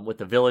other, with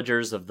the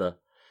villagers of the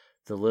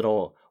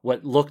little,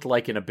 what looked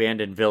like an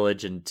abandoned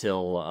village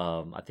until,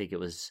 I think it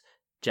was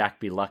Jack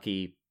Be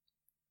Lucky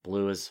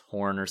blew his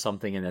horn or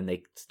something, and then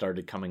they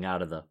started coming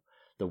out of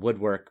the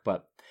woodwork.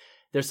 But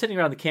they're sitting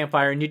around the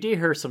campfire, and you do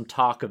hear some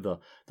talk of the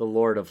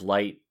Lord of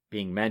Light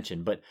being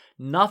mentioned, but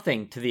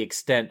nothing to the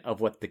extent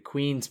of what the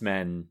Queen's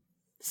men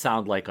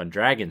sound like on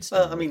Dragonstone.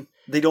 Well, I mean,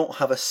 they don't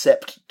have a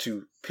sept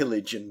to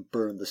pillage and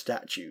burn the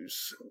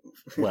statues.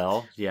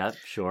 Well, yeah,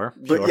 sure.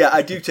 But yeah,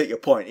 I do take your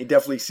point. It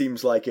definitely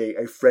seems like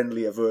a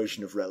friendlier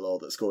version of R'hllor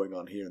that's going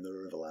on here in the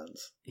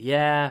Riverlands.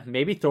 Yeah,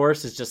 maybe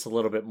Thoros is just a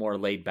little bit more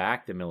laid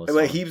back than Melisandre.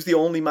 Well, he was the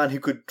only man who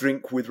could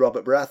drink with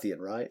Robert Baratheon,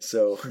 right?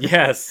 So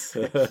yes.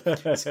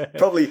 It's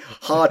probably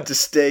hard to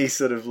stay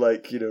sort of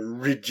like,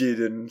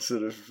 rigid and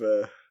sort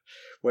of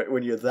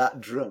when you're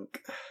that drunk.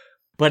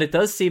 But it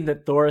does seem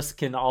that Thoros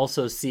can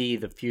also see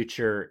the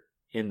future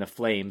in the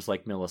flames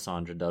like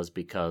Melisandre does,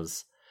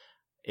 because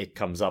it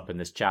comes up in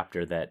this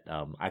chapter that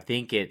I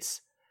think it's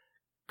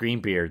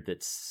Greenbeard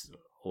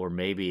or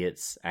maybe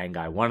it's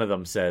Anguy. One of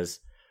them says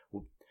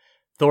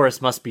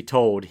Thoros must be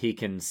told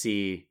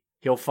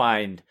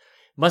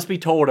must be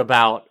told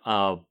about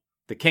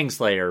the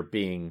Kingslayer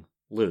being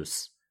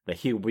loose, that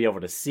he'll be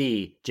able to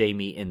see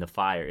Jaime in the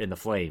fire, in the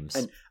flames.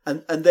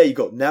 And there you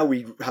go. Now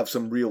we have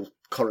some real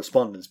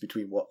correspondence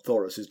between what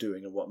Thoros is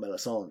doing and what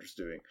Melisandre is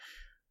doing.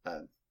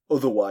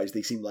 Otherwise,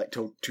 they seem like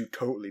two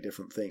totally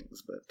different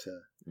things. But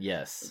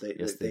yes, they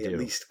do. At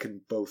least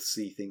can both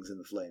see things in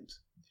the flames.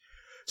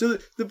 So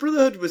the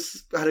Brotherhood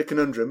had a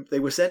conundrum. They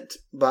were sent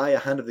by a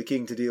Hand of the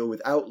King to deal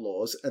with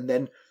outlaws, and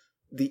then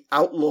the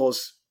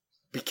outlaws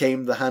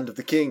became the Hand of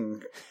the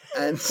King.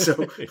 And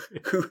so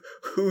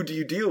who do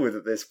you deal with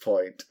at this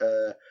point?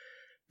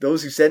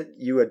 Those who sent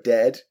you are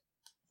dead.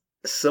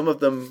 Some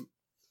of them...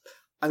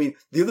 I mean,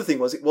 the other thing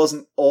was it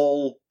wasn't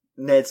all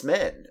Ned's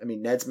men. I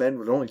mean, Ned's men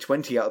were only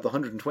 20 out of the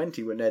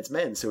 120 were Ned's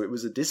men, so it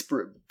was a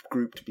disparate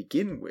group to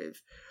begin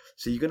with.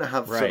 So you're going to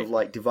have sort of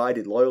like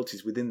divided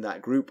loyalties within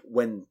that group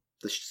when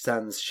the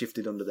sands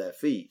shifted under their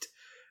feet.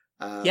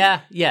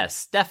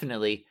 Yes,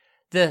 definitely.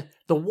 The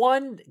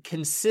one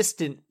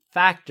consistent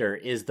factor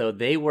is, though,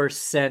 they were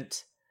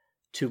sent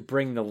to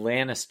bring the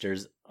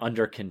Lannisters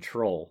under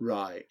control.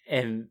 Right.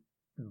 And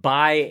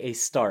by a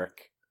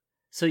Stark.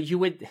 So you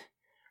would,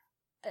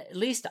 at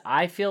least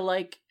I feel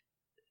like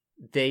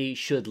they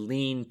should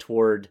lean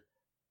toward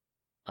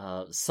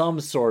some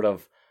sort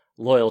of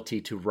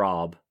loyalty to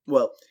Robb.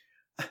 Well,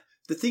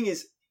 the thing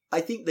is,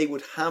 I think they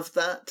would have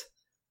that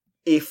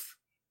if,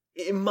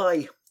 in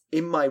my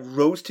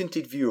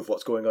rose-tinted view of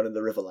what's going on in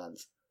the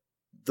Riverlands,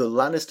 the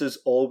Lannisters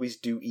always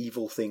do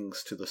evil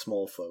things to the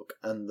small folk,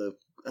 and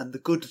the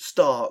good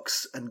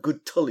Starks and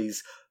good Tullys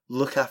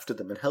look after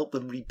them and help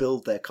them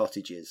rebuild their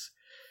cottages.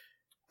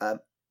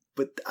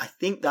 But I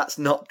think that's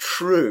not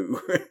true.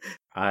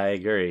 I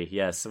agree,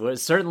 yes. Well,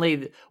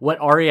 certainly what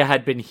Arya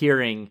had been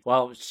hearing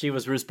while she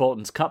was Roose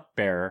Bolton's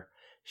cupbearer,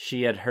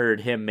 she had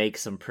heard him make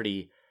some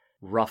pretty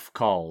rough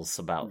calls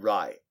about...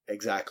 Right,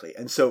 exactly.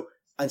 And so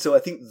I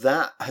think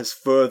that has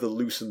further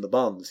loosened the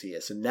bonds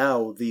here. So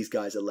now these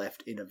guys are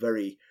left in a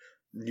very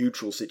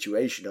neutral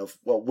situation of,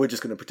 well, we're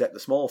just going to protect the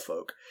small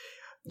folk.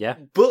 Yeah.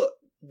 But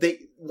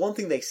one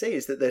thing they say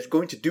is that they're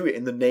going to do it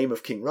in the name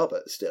of King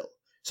Robert still.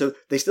 So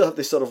they still have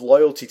this sort of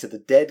loyalty to the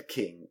dead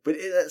king. But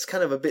that's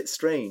kind of a bit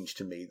strange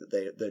to me that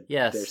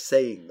they're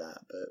saying that.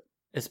 But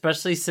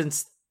especially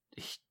since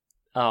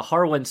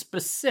Harwin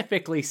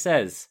specifically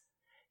says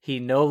he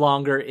no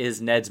longer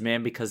is Ned's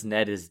man because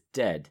Ned is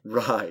dead.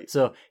 Right.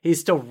 So he's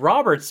still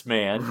Robert's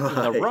man, even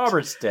though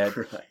Robert's dead.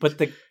 Right. But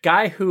the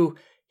guy who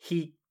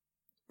he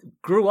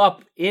grew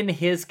up in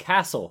his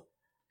castle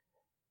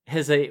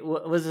had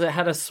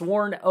a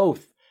sworn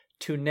oath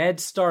to Ned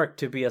Stark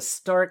to be a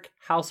Stark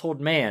household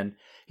man.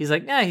 He's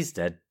like, nah, he's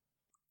dead.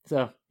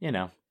 So, you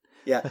know.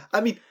 Yeah,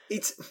 I mean,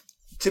 it's,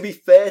 to be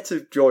fair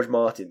to George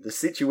Martin, the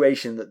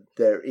situation that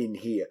they're in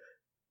here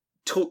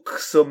took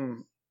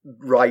some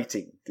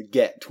writing to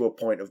get to a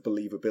point of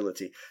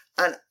believability.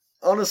 And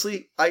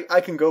honestly,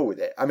 I can go with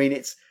it. I mean,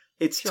 it's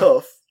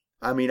sure. Tough.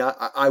 I mean,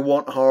 I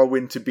want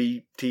Harwin to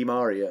be Team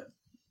Arya,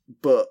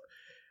 but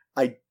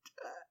I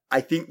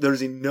think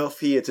there's enough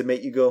here to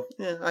make you go,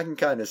 yeah, I can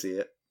kind of see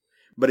it.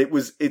 But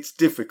it's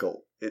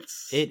difficult. It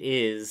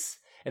is.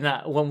 And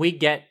when we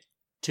get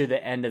to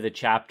the end of the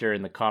chapter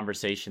and the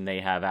conversation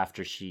they have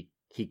after he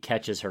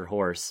catches her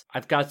horse,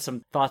 I've got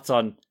some thoughts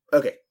on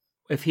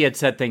if he had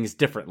said things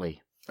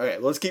differently. Okay,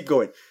 well, let's keep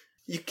going.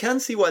 You can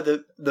see why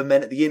the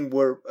men at the inn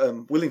were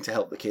willing to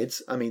help the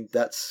kids. I mean,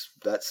 that's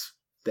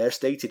their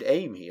stated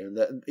aim here,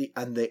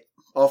 and the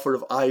offer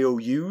of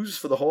IOUs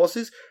for the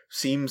horses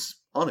seems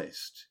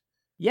honest.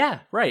 Yeah,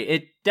 right.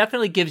 It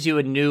definitely gives you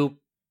a new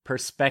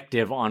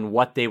perspective on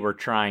what they were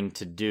trying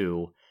to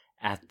do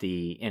at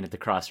the inn at the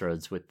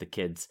crossroads with the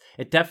kids.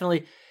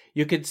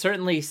 You could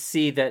certainly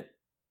see that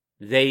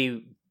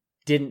they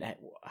didn't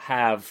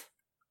have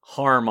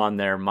harm on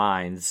their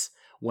minds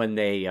when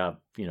they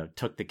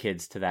took the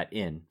kids to that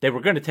inn. They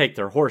were going to take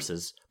their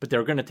horses, but they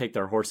were going to take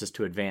their horses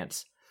to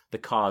advance the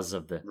cause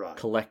of the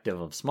collective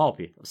of small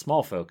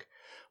folk.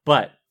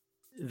 But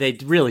they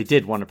really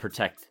did want to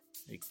try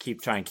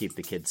and keep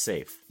the kids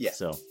safe. Yeah.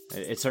 So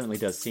it certainly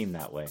does seem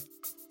that way.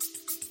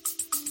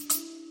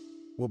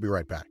 We'll be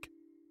right back.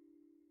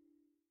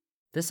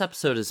 This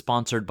episode is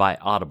sponsored by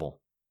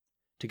Audible.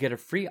 To get a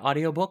free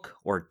audiobook,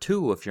 or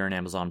 2 if you're an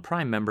Amazon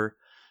Prime member,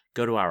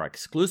 go to our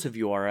exclusive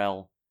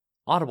URL,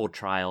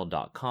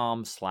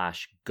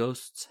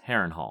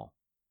 audibletrial.com/ghostsharrenhal.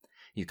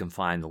 You can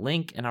find the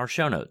link in our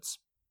show notes.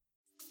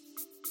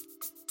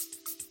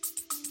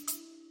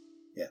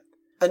 Yeah.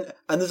 And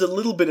there's a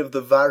little bit of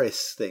the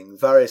Varys thing.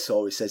 Varys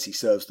always says he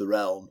serves the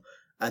realm,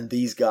 and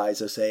these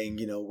guys are saying,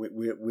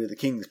 we're the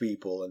king's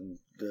people, and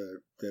they're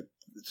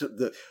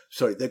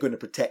going to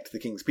protect the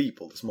king's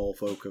people, the small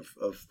folk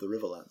of the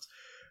Riverlands.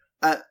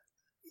 I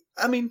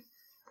mean,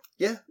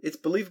 yeah, it's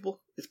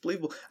believable. It's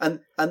believable. And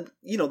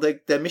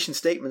their mission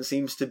statement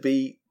seems to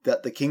be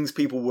that the king's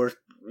people were,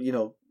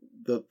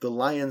 the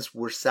lions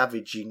were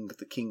savaging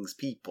the king's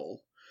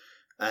people,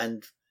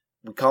 and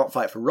we can't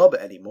fight for Robert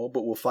anymore,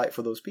 but we'll fight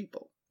for those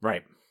people.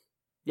 Right.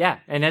 Yeah,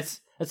 and that's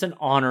an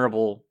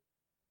honorable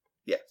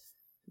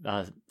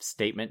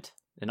statement,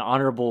 an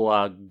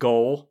honorable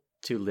goal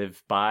to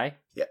live by.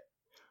 Yeah.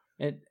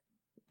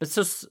 But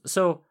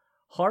so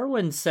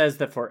Harwin says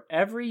that for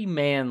every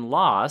man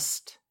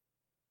lost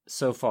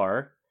so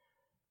far,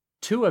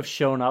 2 have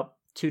shown up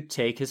to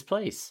take his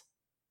place.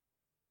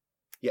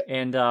 Yeah.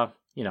 And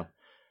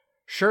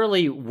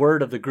surely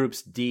word of the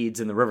group's deeds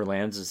in the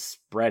Riverlands is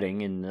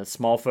spreading, and the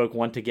small folk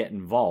want to get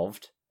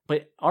involved.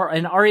 But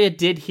Arya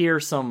did hear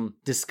some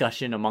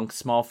discussion amongst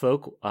small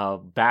folk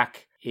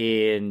back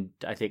in,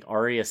 I think,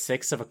 Arya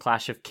 6 of A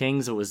Clash of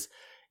Kings. It was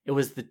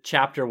the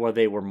chapter where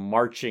they were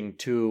marching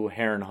to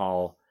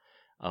Harrenhal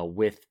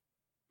with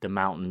the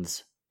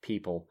mountains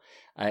people,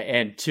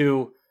 and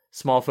 2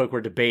 small folk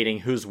were debating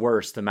who's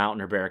worse, the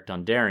Mountain or Beric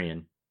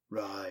Dondarrion.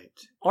 Right.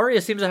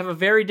 Arya seems to have a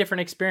very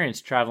different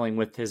experience traveling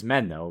with his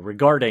men, though,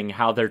 regarding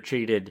how they're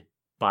treated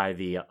by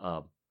the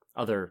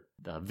other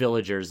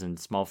villagers and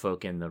small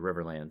folk in the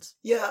Riverlands.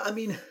 Yeah, I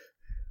mean,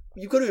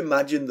 you've got to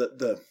imagine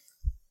that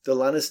the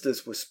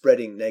Lannisters were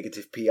spreading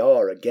negative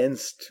PR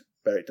against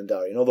Beric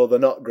Dondarrion, although they're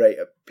not great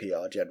at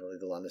PR generally,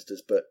 the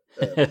Lannisters. But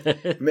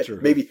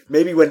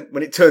maybe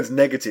when it turns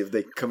negative,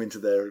 they come into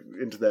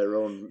their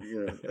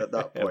own, at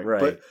that point.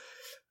 Right.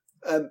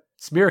 But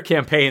smear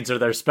campaigns are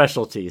their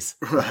specialties.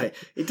 Right.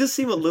 It does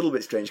seem a little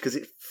bit strange because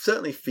it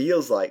certainly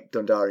feels like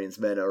Dondarrion's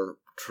men are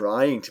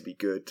trying to be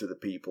good to the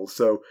people.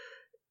 So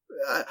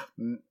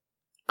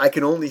I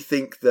can only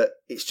think that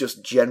it's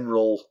just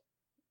general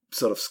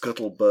sort of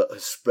scuttlebutt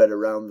has spread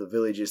around the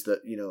villages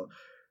that,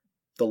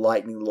 the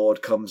Lightning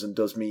Lord comes and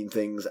does mean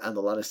things and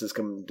the Lannisters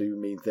come and do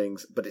mean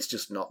things, but it's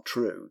just not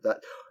true.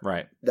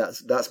 Right.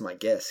 That's my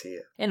guess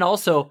here. And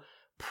also,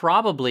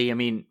 probably,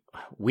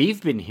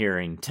 we've been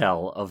hearing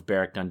tell of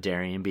Beric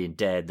Dondarrion being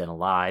dead, then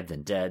alive,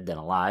 then dead, then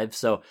alive.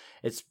 So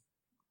it's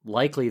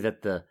likely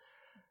that the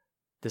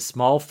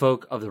small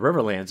folk of the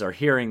Riverlands are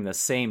hearing the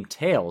same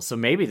tale. So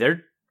maybe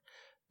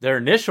their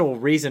initial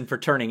reason for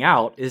turning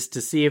out is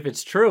to see if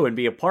it's true and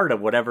be a part of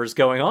whatever's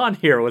going on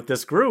here with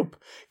this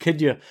group. Can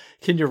you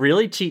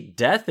really cheat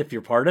death if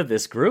you're part of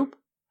this group?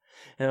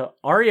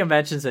 Arya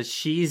mentions that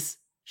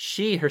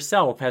she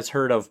herself has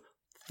heard of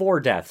 4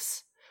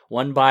 deaths.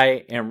 1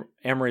 by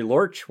Emery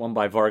Lorch, 1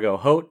 by Vargo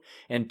Hoat,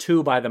 and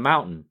 2 by the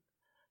Mountain.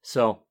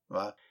 So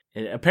wow.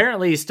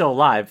 Apparently he's still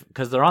alive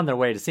because they're on their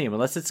way to see him.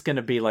 Unless it's going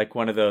to be like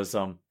one of those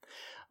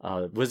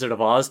Wizard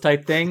of Oz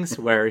type things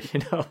where,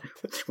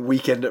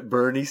 Weekend at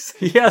Bernie's.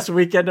 Yes,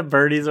 Weekend at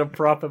Bernie's will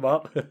prop him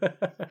up.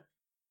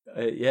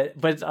 Yeah,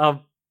 but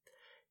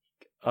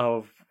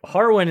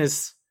Harwin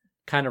is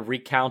kind of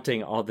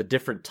recounting all the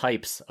different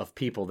types of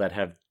people that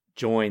have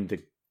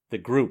joined the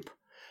group.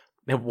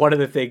 And one of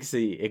the things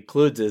he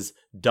includes is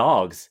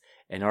dogs.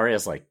 And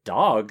Arya's like,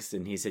 dogs?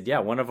 And he said, yeah,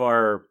 one of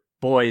our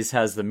boys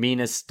has the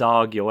meanest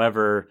dog you'll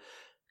ever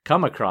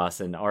come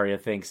across. And Arya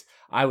thinks,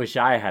 I wish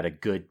I had a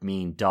good,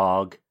 mean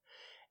dog.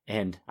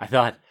 And I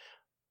thought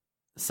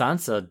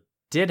Sansa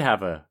did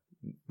have a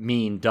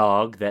mean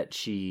dog that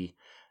she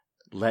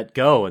let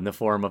go in the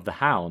form of the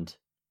Hound,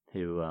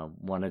 who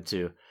wanted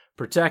to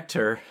protect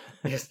her.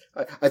 Yes,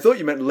 I thought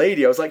you meant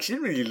Lady. I was like, she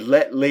didn't really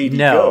let Lady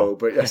go,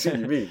 but I see what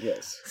you mean,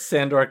 yes.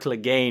 Sandor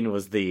Clegane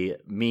was the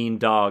mean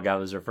dog I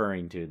was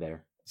referring to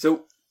there.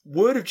 So,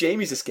 word of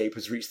Jaime's escape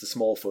has reached the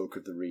small folk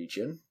of the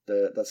region.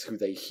 That's who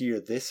they hear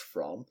this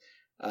from.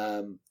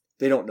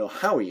 They don't know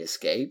how he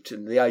escaped,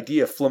 and the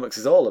idea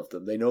flummoxes all of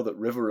them. They know that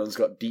Riverrun's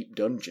got deep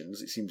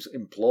dungeons. It seems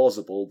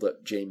implausible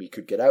that Jaime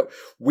could get out.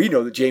 We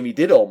know that Jaime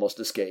did almost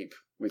escape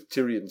with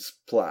Tyrion's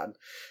plan,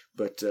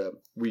 but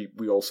we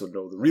also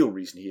know the real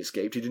reason he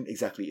escaped. He didn't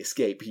exactly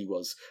escape. He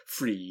was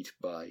freed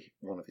by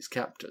one of his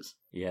captors.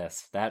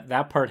 Yes,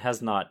 that part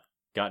has not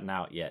gotten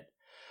out yet.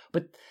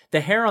 But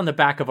the hair on the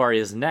back of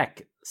Arya's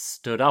neck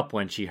stood up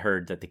when she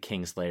heard that the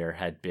Kingslayer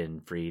had been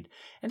freed.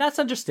 And that's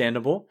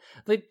understandable.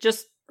 Like,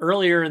 just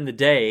earlier in the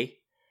day,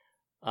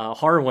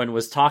 Harwin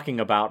was talking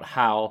about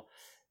how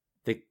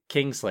the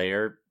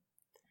Kingslayer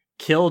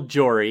killed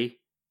Jory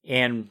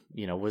and,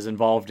 was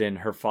involved in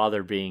her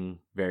father being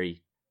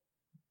very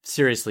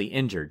seriously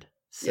injured.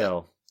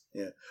 So,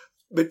 yeah.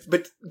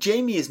 But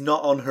Jaime is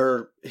not on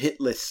her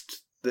hit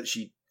list that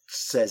she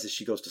says as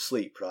she goes to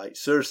sleep, right?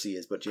 Cersei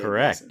is, but Jaime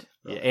correct. Isn't.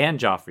 Right. Yeah, and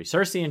Joffrey.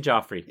 Cersei and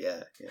Joffrey.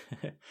 Yeah.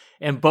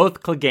 And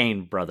both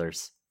Clegane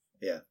brothers.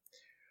 Yeah.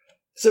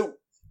 So,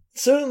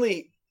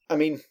 certainly,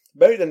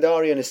 Beric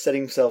Dondarrion is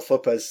setting himself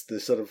up as the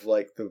sort of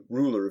like the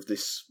ruler of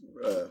this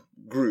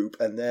group,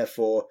 and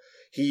therefore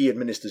he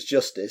administers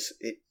justice.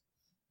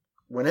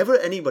 Whenever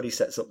anybody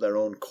sets up their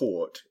own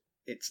court,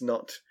 it's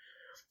not...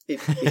 It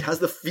has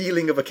the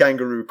feeling of a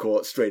kangaroo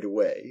court straight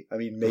away.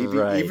 Maybe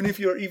right. Even if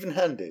you're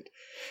even-handed.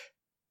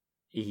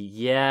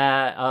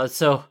 Yeah,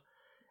 so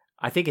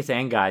I think it's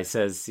Anguy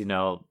says,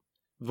 the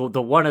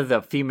one of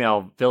the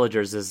female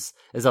villagers is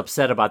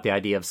upset about the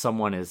idea of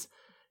someone as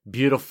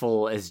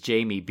beautiful as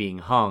Jaime being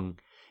hung,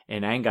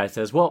 and Anguy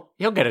says, well,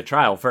 he'll get a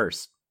trial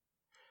first.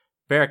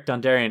 Beric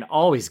Dondarrion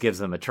always gives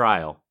them a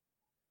trial.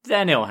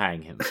 Then he'll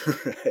hang him.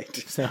 Right.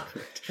 So,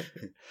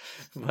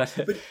 but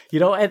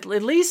at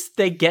least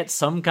they get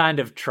some kind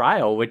of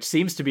trial, which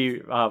seems to be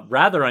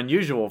rather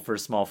unusual for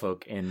small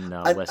folk in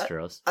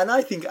Westeros. And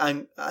I think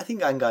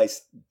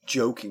Anguy's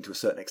joking to a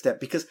certain extent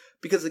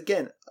because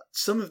again,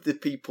 some of the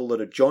people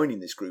that are joining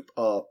this group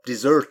are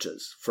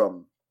deserters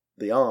from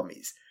the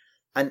armies,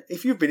 and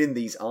if you've been in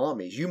these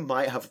armies, you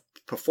might have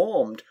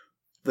performed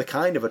the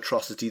kind of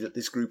atrocity that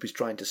this group is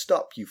trying to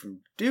stop you from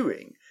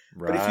doing.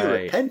 Right, but if you're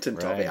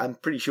repentant of it, I'm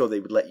pretty sure they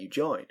would let you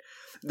join.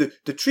 The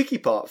tricky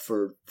part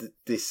for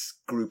this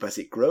group as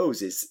it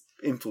grows is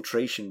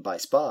infiltration by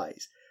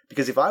spies.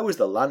 Because if I was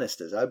the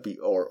Lannisters, I'd be,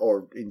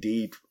 or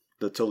indeed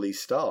the Tully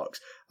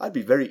Starks, I'd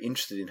be very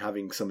interested in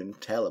having some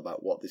intel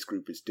about what this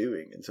group is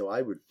doing, and so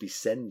I would be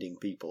sending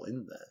people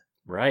in there.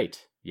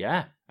 Right?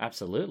 Yeah,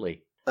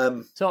 absolutely.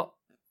 So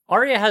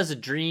Arya has a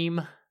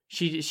dream.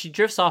 She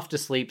drifts off to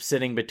sleep,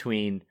 sitting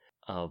between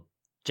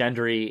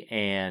Gendry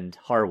and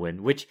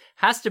Harwin, which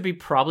has to be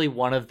probably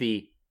one of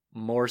the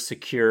more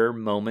secure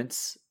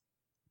moments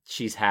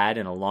she's had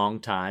in a long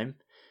time,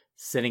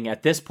 sitting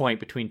at this point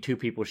between two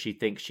people she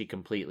thinks she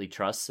completely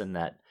trusts and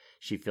that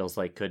she feels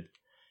like could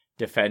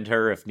defend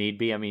her if need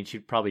be. I mean, she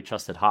probably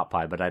trusted Hot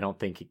Pie, but I don't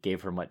think it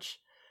gave her much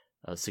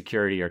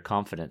security or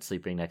confidence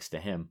sleeping next to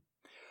him.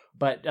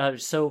 But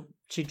so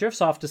she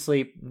drifts off to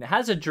sleep,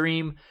 has a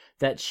dream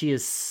that she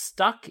is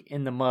stuck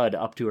in the mud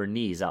up to her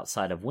knees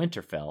outside of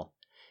Winterfell,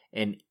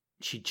 and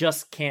she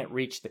just can't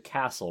reach the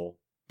castle.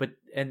 But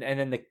and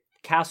then the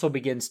castle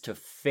begins to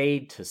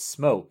fade to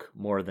smoke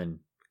more than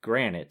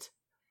granite,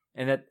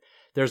 and that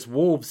there's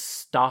wolves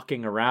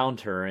stalking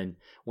around her, and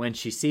when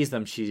she sees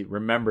them, she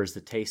remembers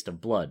the taste of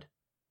blood.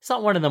 It's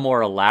not one of the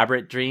more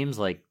elaborate dreams,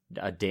 like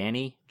a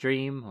Dany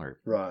dream, or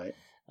right.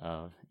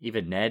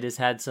 Even Ned has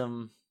had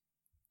some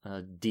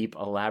deep,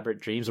 elaborate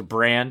dreams. Or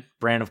Bran,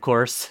 of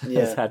course,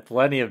 has had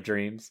plenty of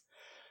dreams.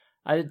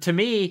 To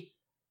me,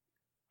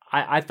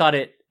 I thought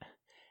it.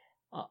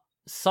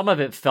 Some of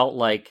it felt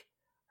like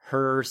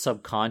her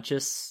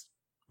subconscious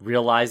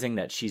realizing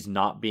that she's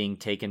not being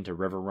taken to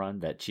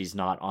Riverrun, that she's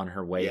not on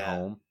her way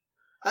home,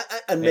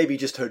 and maybe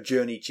just her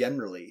journey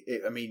generally.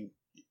 I mean,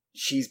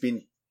 she's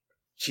been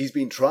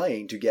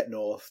trying to get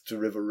north to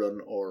Riverrun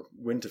or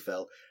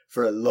Winterfell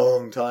for a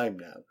long time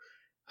now.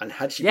 And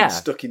had she been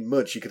stuck in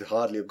mud, she could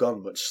hardly have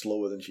gone much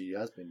slower than she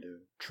has been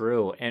doing.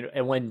 True.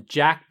 And when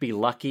Jack Be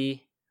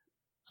Lucky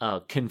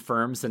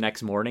confirms the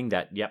next morning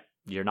that, yep,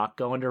 you're not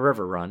going to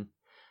Riverrun,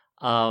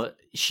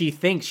 she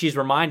thinks she's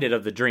reminded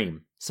of the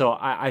dream. So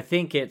I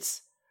think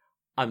it's,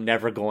 I'm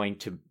never going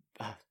to,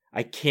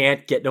 I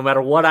can't get, no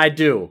matter what I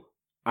do,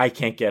 I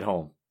can't get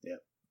home. Yeah.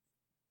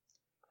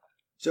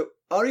 So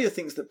Arya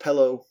thinks that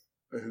Pello,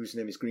 whose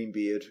name is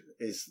Greenbeard,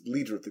 is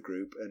leader of the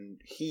group, and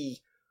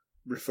he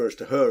refers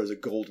to her as a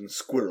golden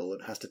squirrel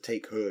and has to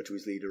take her to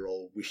his leader,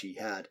 or wish he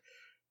had.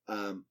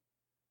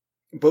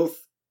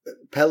 Both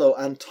Pello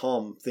and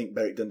Tom think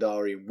Beric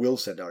Dondarrion will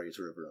send Arya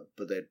to Riverrun,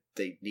 but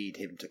they need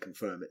him to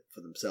confirm it for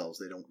themselves.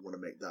 They don't want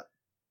to make that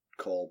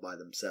call by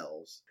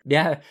themselves.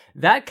 Yeah,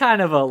 that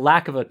kind of a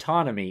lack of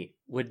autonomy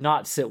would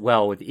not sit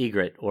well with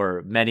Ygritte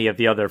or many of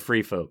the other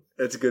free folk.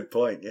 That's a good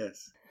point,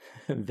 yes.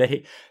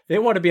 They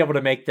want to be able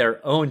to make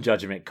their own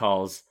judgment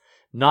calls,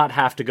 not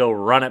have to go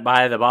run it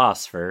by the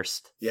boss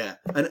first. Yeah,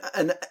 and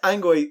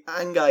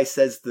Angai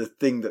says the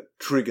thing that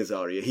triggers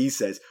Arya. He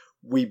says,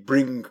 we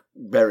bring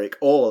Beric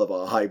all of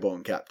our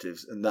highborn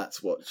captives, and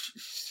that's what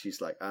she's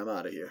like, I'm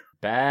out of here.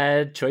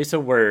 Bad choice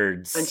of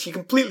words. And she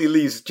completely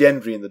leaves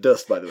Gendry in the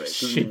dust, by the way.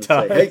 She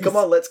does. Say, hey, come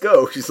on, let's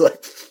go. She's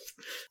like...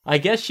 I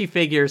guess she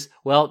figures,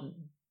 well,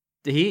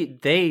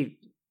 they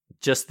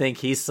just think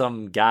he's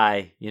some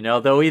guy, you know?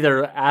 They'll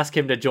either ask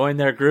him to join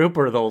their group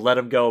or they'll let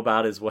him go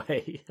about his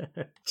way.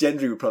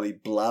 Gendry would probably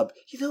blab,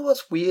 you know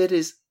what's weird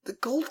is the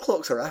gold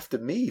cloaks are after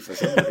me for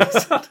some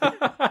reason.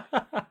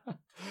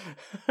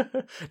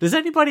 Does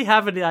anybody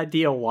have any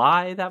idea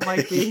why that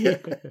might be?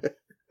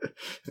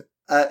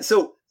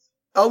 So,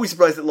 are we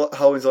surprised that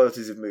how his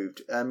loyalties have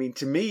moved? I mean,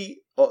 to me,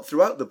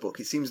 throughout the book,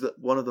 it seems that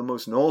one of the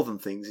most northern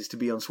things is to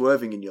be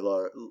unswerving in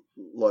your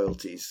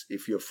loyalties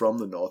if you're from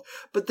the north.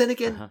 But then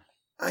again,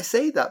 I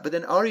say that, but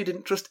then Arya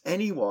didn't trust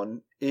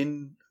anyone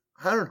in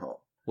Harrenhal.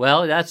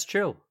 Well, that's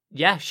true.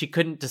 Yeah, she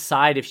couldn't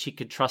decide if she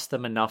could trust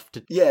them enough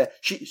to... Yeah,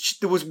 she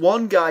there was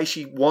one guy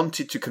she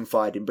wanted to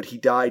confide in, but he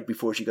died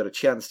before she got a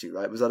chance to,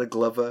 right? Was that a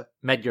Glover?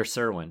 Medgar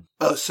Serwyn.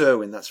 Oh,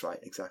 Serwyn, that's right,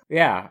 exactly.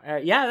 Yeah,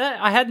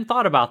 I hadn't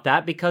thought about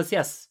that because,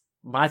 yes,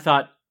 I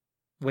thought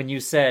when you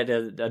said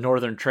a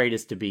northern trait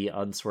is to be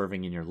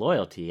unswerving in your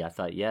loyalty, I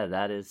thought,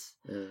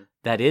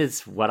 that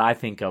is what I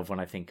think of when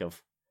I think of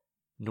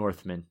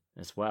Northmen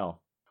as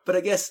well. But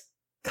I guess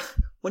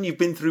when you've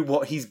been through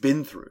what he's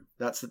been through,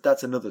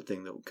 that's another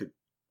thing that could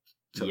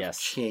sort of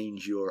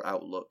change your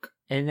outlook.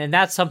 And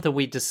that's something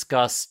we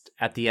discussed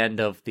at the end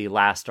of the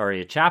last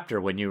Arya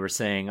chapter when you were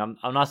saying, I'm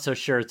not so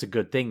sure it's a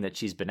good thing that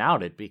she's been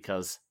outed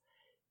because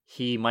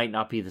he might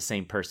not be the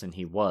same person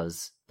he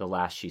was the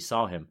last she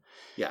saw him.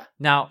 Yeah.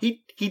 Now,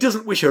 he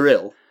doesn't wish her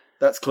ill.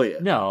 That's clear.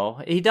 No,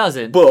 he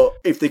doesn't. But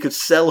if they could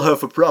sell her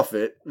for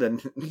profit,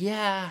 then...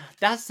 Yeah,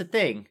 that's the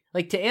thing.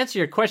 Like, to answer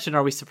your question,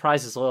 are we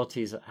surprised his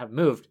loyalties have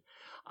moved?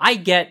 I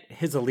get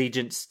his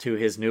allegiance to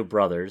his new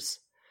brothers.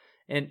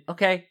 And,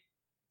 okay,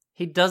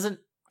 he doesn't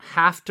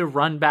have to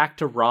run back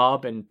to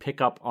Robb and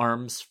pick up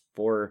arms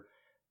for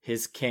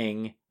his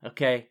king.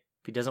 Okay,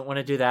 if he doesn't want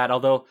to do that,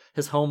 although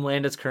his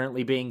homeland is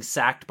currently being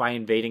sacked by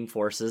invading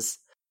forces.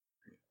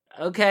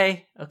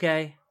 Okay.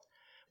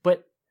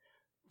 But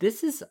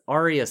this is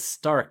Arya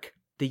Stark,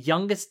 the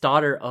youngest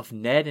daughter of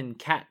Ned and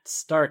Cat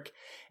Stark,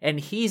 and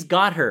he's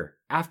got her.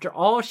 After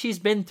all she's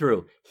been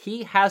through,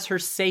 he has her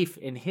safe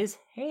in his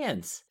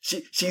hands.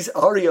 She's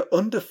Arya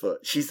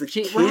Underfoot. She's the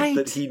kid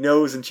that he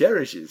knows and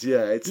cherishes.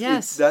 Yeah,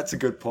 that's a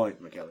good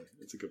point, McKelly.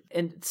 It's a good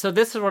point. And so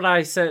this is what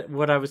I said,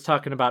 what I was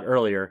talking about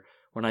earlier,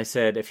 when I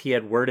said if he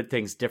had worded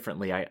things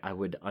differently, I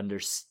would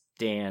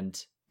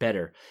understand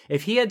better.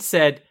 If he had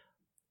said,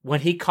 when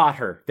he caught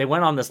her, they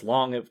went on this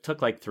long, it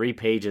took like 3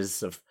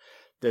 pages of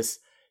this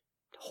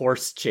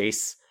horse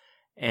chase,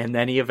 and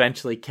then he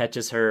eventually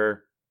catches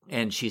her,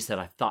 and she said,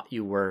 I thought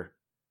you were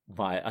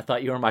why, I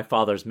thought you were my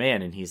father's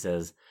man. And he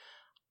says,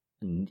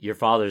 your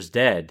father's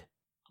dead.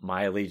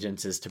 My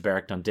allegiance is to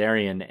Beric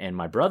Dondarrion and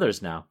my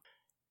brothers now.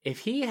 If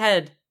he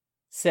had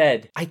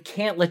said, I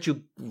can't let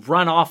you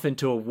run off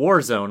into a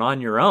war zone on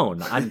your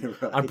own.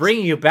 I'm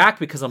bringing you back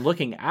because I'm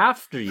looking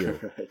after you.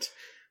 Right.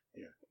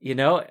 Yeah. You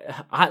know,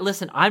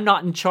 listen, I'm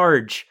not in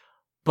charge,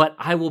 but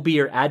I will be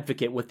your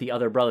advocate with the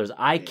other brothers.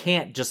 I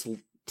can't just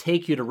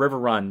take you to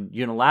Riverrun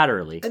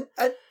unilaterally.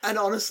 And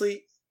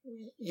honestly,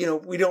 you know,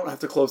 we don't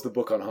have to close the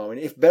book on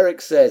Harwin. If Beric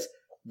says,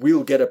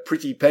 we'll get a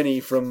pretty penny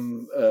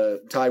from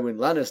Tywin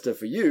Lannister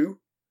for you,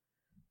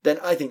 then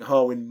I think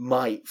Harwin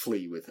might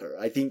flee with her.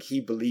 I think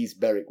he believes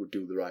Beric would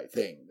do the right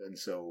thing, and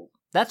so...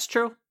 That's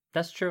true.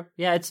 That's true.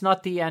 Yeah, it's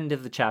not the end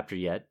of the chapter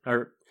yet.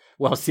 Or,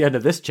 well, it's the end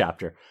of this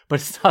chapter,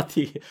 but it's not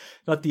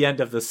the end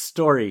of the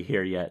story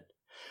here yet.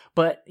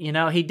 But, you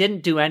know, he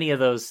didn't do any of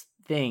those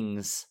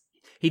things.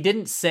 He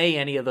didn't say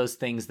any of those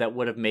things that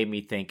would have made me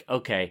think,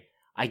 okay,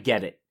 I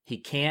get it. He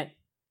can't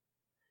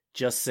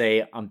just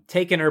say, I'm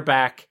taking her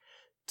back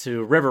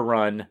to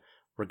Riverrun,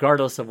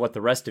 regardless of what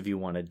the rest of you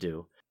want to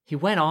do. He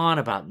went on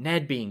about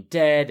Ned being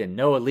dead and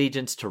no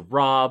allegiance to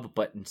Robb,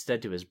 but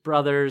instead to his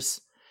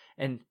brothers.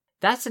 And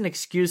that's an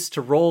excuse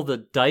to roll the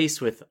dice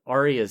with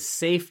Arya's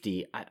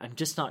safety. I'm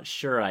just not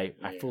sure I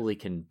fully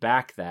can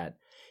back that.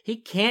 He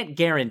can't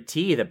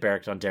guarantee that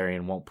Beric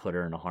Dondarrion won't put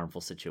her in a harmful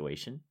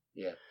situation.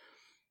 Yeah.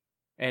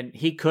 And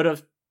he could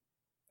have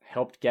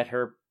helped get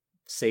her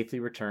safely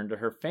returned to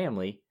her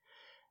family.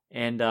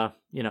 And,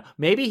 you know,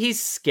 maybe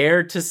he's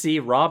scared to see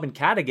Robb and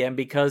Cat again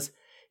because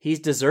he's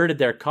deserted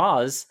their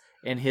cause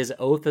and his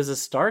oath as a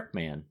Stark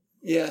man.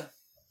 Yeah.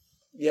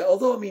 Yeah,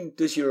 although, I mean,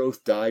 does your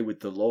oath die with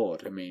the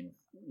Lord? I mean,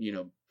 you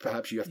know,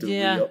 perhaps you have to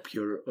re-up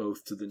your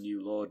oath to the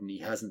new Lord, and he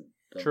hasn't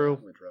done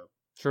that with Robb.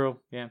 True,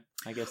 yeah,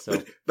 I guess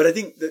so. But I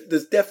think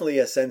there's definitely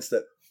a sense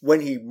that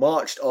when he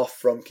marched off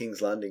from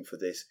King's Landing for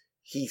this,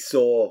 he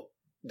saw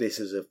this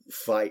as a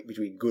fight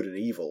between good and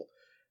evil,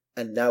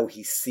 and now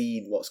he's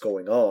seen what's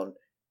going on.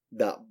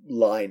 That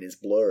line is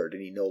blurred,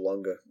 and he no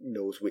longer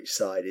knows which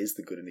side is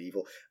the good and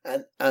evil,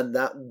 and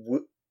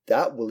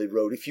that will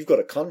erode. If you've got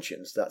a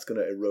conscience, that's going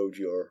to erode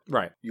your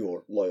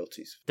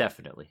loyalties.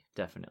 Definitely.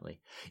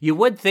 You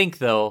would think,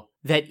 though,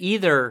 that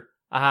either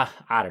I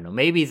don't know,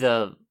 maybe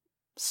the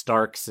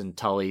Starks and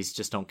Tullys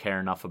just don't care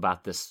enough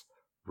about this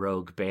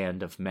rogue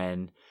band of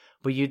men,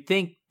 but you'd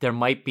think there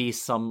might be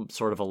some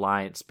sort of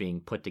alliance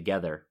being put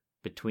together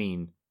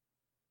between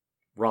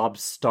Robb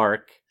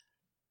Stark,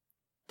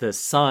 the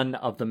son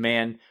of the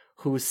man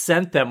who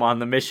sent them on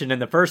the mission in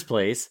the first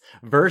place,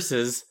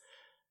 versus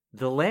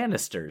the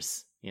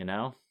Lannisters, you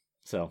know?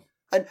 So,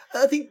 and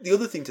I think the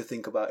other thing to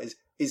think about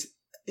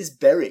is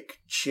Beric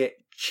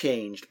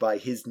changed by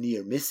his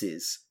near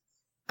misses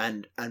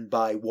and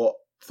by what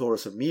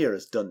Thoros of Myr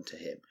has done to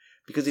him?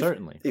 Because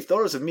if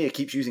Thoros of Myr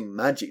keeps using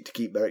magic to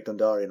keep Beric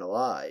Dondarrion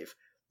alive,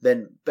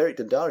 then Beric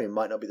Dondarrion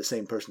might not be the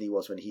same person he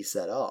was when he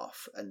set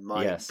off, and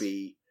might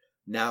be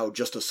now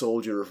just a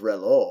soldier of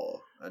Relor.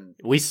 And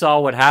we saw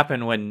what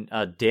happened when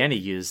Dany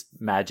used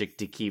magic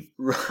to keep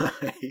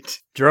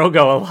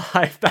Drogo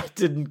alive. That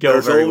didn't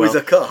go very well. There's always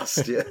a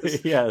cost,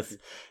 yes.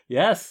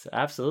 Yes,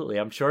 absolutely.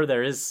 I'm sure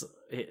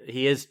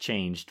he is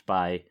changed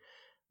by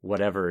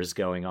whatever is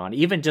going on.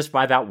 Even just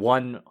by that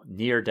one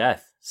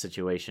near-death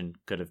situation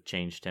could have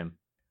changed him.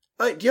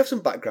 All right, do you have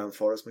some background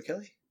for us,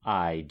 McKelly?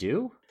 I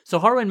do. So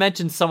Harwin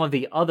mentioned some of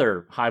the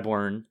other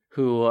Highborn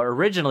who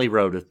originally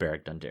rode with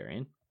Beric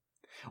Dondarrion.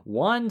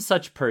 One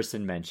such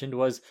person mentioned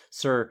was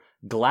Sir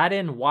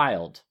Gladden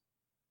Wild.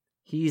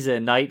 He's a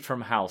knight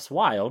from House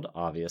Wild,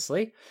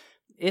 obviously.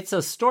 It's a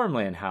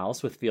Stormland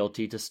house with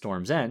fealty to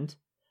Storm's End.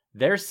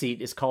 Their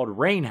seat is called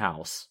Rain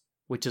House,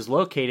 which is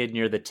located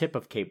near the tip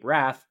of Cape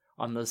Wrath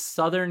on the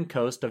southern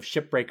coast of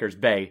Shipbreakers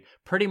Bay,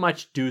 pretty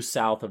much due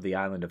south of the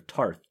island of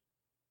Tarth.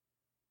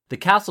 The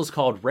castle's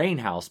called Rain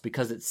House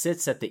because it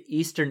sits at the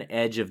eastern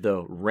edge of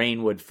the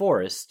Rainwood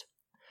Forest.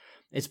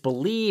 It's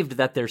believed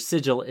that their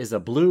sigil is a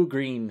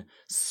blue-green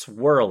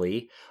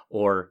swirly,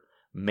 or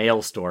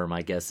maelstrom,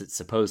 I guess it's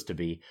supposed to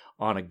be,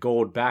 on a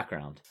gold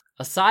background.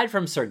 Aside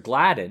from Sir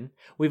Gladden,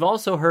 we've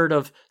also heard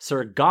of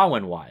Sir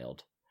Gawain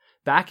Wild.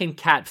 Back in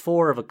Cat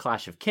 4 of A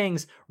Clash of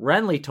Kings,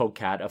 Renly told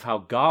Cat of how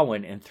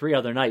Gawain and 3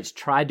 other knights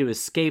tried to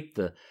escape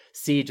the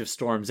siege of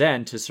Storm's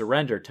End to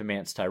surrender to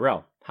Mance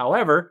Tyrell.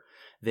 However,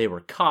 they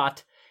were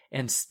caught,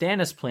 and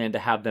Stannis planned to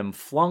have them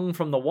flung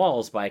from the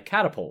walls by a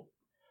catapult,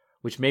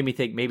 which made me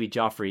think maybe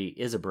Joffrey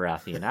is a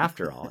Baratheon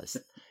after all.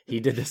 He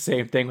did the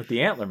same thing with the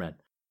Antlermen.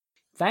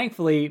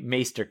 Thankfully,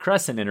 Maester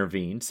Crescent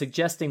intervened,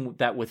 suggesting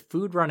that with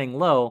food running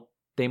low,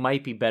 they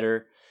might be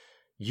better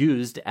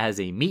used as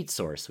a meat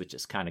source, which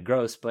is kind of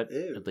gross, but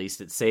at least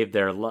it saved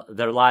their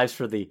lives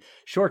for the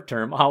short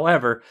term.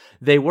 However,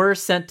 they were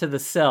sent to the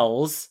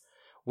cells,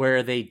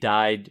 where they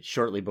died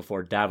shortly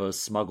before Davos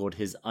smuggled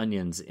his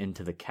onions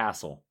into the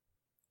castle.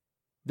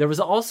 There was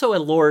also a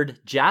Lord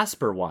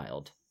Jasper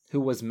Wild, who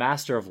was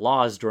Master of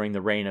Laws during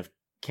the reign of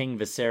King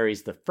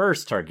Viserys I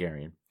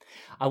Targaryen.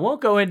 I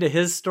won't go into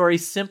his story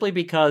simply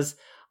because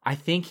I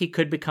think he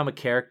could become a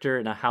character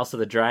in a House of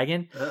the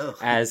Dragon,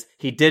 as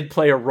he did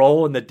play a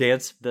role in the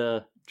Dance of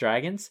the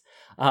Dragons.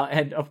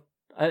 And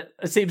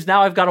it seems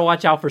now I've got to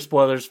watch out for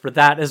spoilers for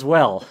that as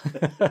well.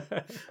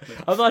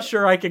 I'm not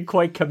sure I can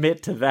quite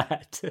commit to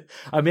that.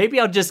 Maybe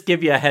I'll just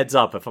give you a heads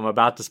up if I'm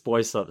about to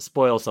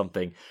spoil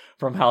something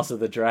from House of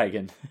the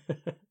Dragon.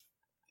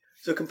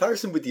 So,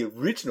 comparison with the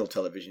original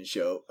television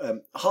show,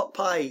 Hot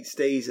Pie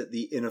stays at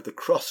the Inn of the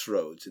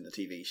Crossroads in the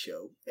TV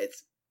show.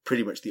 It's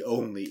pretty much the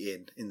only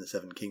inn in the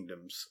Seven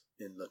Kingdoms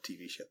in the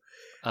TV show.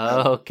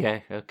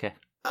 Okay.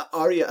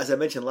 Arya, as I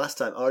mentioned last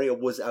time, Arya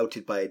was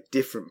outed by a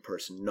different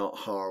person, not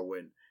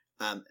Harwin.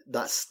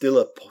 That's still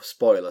a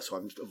spoiler, so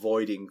I'm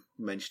avoiding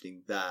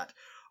mentioning that.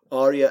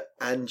 Arya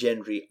and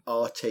Gendry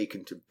are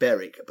taken to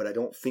Beric, but I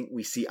don't think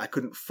I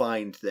couldn't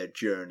find their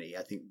journey.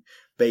 I think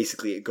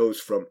basically it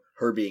goes from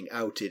her being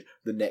outed,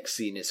 the next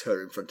scene is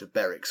her in front of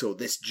Beric, so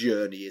this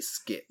journey is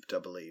skipped, I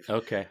believe.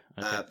 Okay.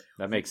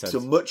 That makes sense. So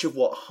much of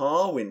what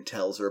Harwin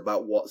tells her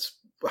about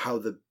how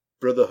the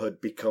Brotherhood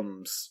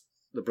becomes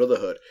the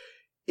Brotherhood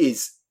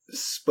is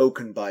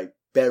spoken by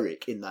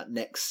Beric in that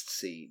next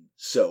scene.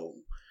 So,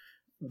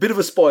 bit of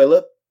a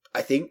spoiler,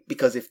 I think,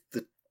 because if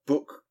the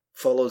book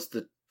follows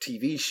the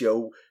TV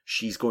show,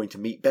 she's going to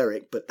meet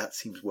Beric, but that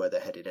seems where they're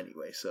headed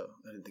anyway, so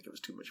I didn't think it was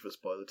too much of a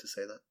spoiler to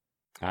say that.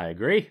 I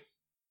agree.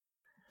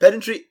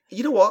 Pedantry,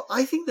 you know what?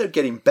 I think they're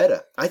getting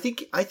better. I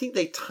think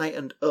they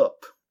tightened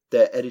up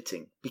their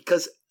editing,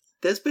 because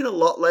there's been a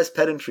lot less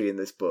pedantry in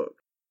this book.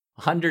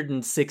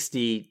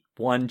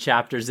 161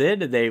 chapters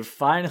in, and they've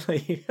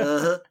finally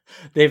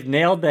they've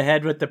nailed the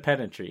head with the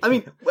pedantry. I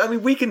mean,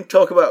 we can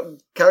talk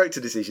about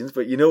character decisions,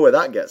 but you know where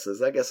that gets us.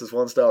 That gets us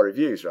 1-star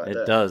reviews, right?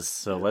 It does.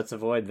 So let's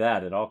avoid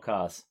that at all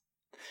costs.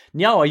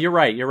 No, you're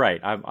right.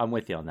 I'm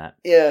with you on that.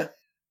 Yeah.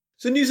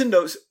 So news and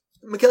notes.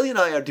 McKelly and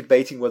I are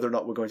debating whether or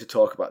not we're going to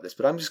talk about this,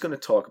 but I'm just going to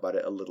talk about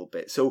it a little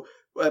bit. So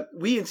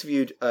we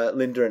interviewed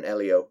Linda and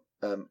Elio,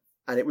 and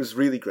it was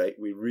really great.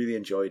 We really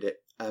enjoyed it.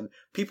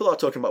 People are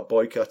talking about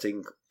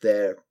boycotting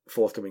their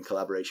forthcoming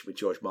collaboration with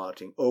George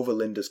Martin over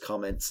Linda's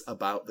comments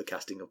about the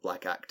casting of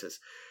black actors.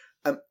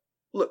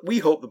 Look, we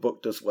hope the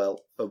book does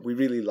well. We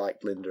really like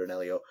Linda and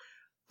Elio.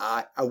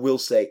 I will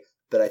say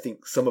that I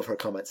think some of her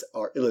comments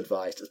are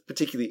ill-advised,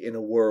 particularly in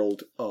a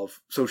world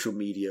of social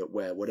media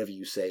where whatever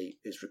you say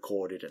is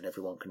recorded and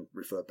everyone can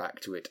refer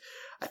back to it.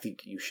 I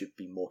think you should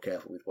be more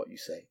careful with what you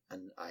say,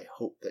 and I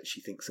hope that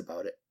she thinks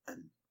about it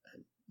and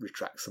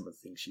retracts some of the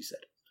things she said.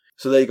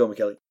 So there you go,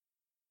 McKelly.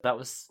 That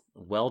was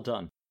well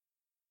done.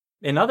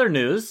 In other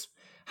news,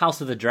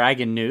 House of the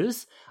Dragon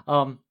news,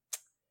 House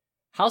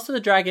of the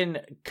Dragon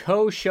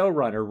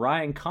co-showrunner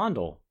Ryan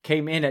Condal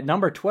came in at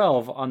number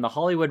 12 on the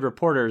Hollywood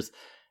Reporter's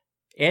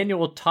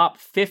annual top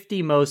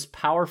 50 most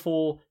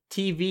powerful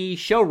TV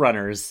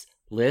showrunners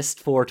list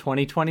for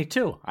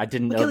 2022. I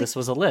didn't know this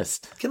was a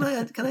list. Can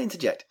I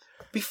interject?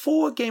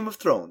 Before Game of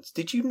Thrones,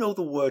 did you know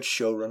the word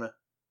showrunner?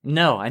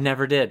 No, I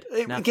never did.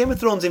 No. Game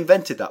of Thrones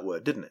invented that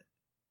word, didn't it?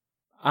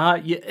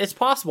 Yeah, it's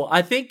possible.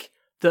 I think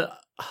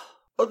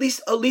at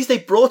least they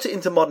brought it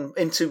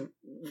into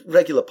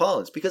regular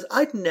parlance, because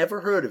I'd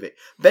never heard of it.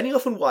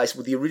 Benioff and Weiss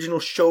were the original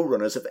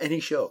showrunners of any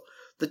show.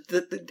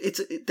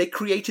 They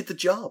created the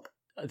job.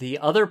 The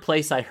other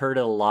place I heard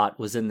it a lot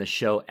was in the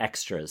show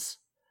Extras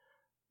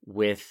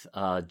with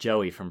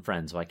Joey from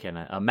Friends. Why can't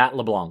I? Matt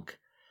LeBlanc.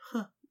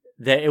 Huh.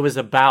 It was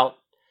about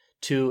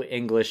two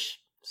English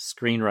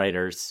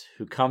screenwriters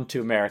who come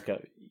to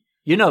America.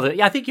 You know that?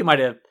 I think you might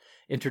have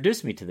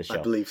introduced me to the show.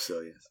 I believe so,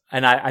 yes.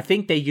 And I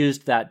think they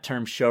used that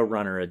term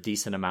showrunner a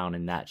decent amount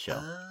in that show.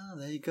 Ah,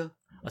 there you go.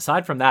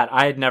 Aside from that,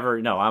 I had never,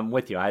 I'm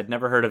with you. I had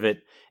never heard of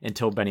it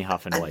until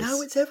Benioff and Weiss. And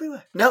now it's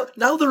everywhere.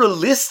 Now there are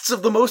lists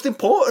of the most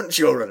important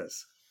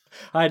showrunners.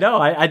 I know.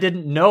 I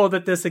didn't know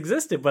that this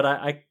existed, but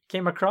I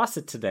came across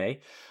it today.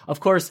 Of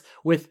course,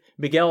 with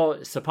Miguel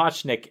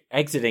Sapochnik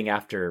exiting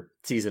after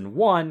season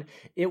 1,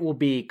 it will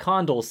be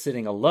Condal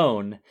sitting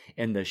alone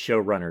in the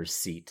showrunner's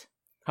seat.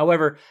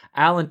 However,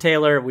 Alan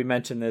Taylor, we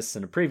mentioned this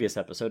in a previous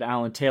episode,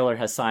 Alan Taylor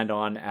has signed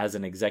on as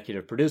an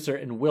executive producer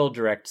and will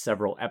direct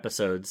several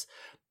episodes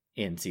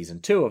in season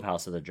 2 of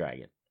House of the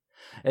Dragon.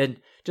 And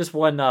just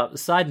one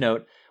side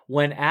note,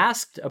 when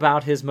asked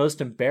about his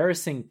most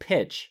embarrassing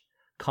pitch,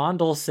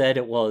 Condal said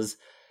it was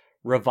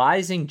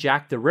revising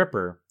Jack the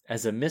Ripper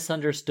as a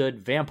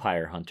misunderstood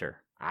vampire hunter.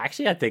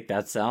 Actually, I think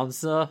that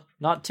sounds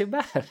not too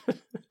bad.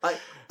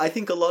 I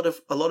think a lot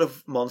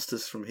of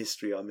monsters from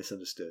history are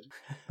misunderstood.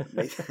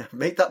 I've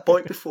made that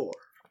point before.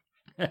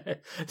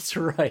 That's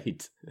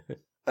right.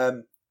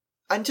 And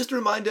just a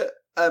reminder,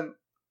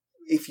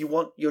 if you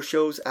want your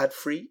shows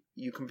ad-free,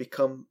 you can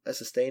become a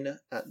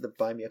sustainer at the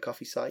Buy Me a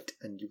Coffee site,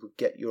 and you will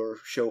get your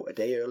show a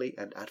day early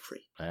and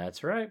ad-free.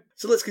 That's right.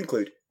 So let's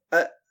conclude.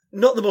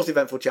 Not the most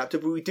eventful chapter,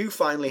 but we do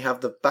finally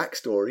have the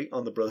backstory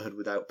on the Brotherhood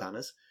without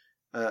banners.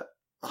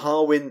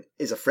 Harwin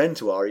is a friend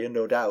to Arya,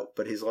 no doubt,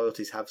 but his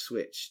loyalties have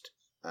switched.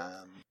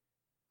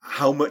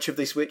 How much have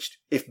they switched?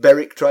 If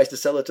Beric tries to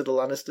sell her to the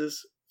Lannisters,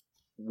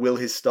 will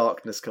his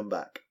Starkness come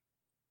back?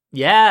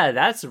 Yeah,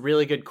 that's a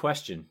really good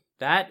question.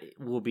 That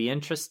will be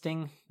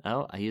interesting.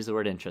 Oh, I use the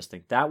word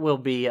interesting. That will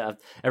be...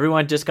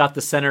 everyone just got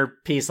the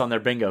centerpiece on their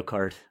bingo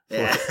card.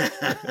 Yeah.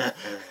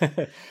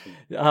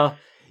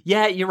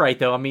 Yeah, you're right,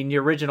 though. I mean,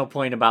 your original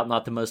point about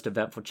not the most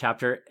eventful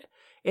chapter,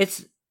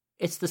 it's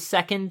the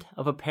second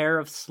of a pair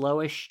of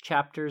slowish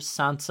chapters.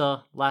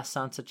 Last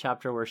Sansa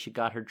chapter where she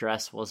got her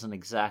dress wasn't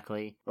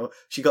exactly... Oh,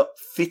 she got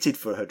fitted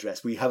for her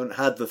dress. We haven't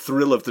had the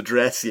thrill of the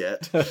dress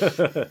yet.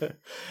 It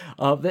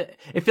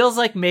feels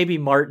like maybe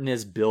Martin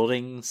is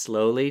building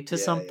slowly to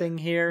something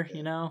here,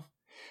 you know?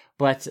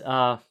 But,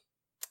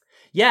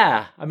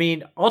 yeah, I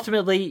mean,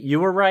 ultimately, you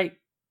were right.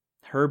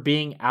 Her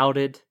being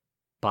outed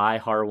by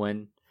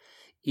Harwin,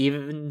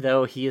 even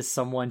though he is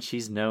someone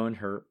she's known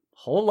her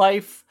whole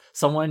life,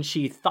 someone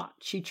she thought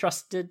she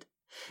trusted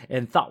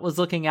and thought was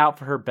looking out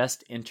for her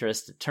best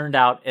interest, it turned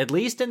out, at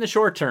least in the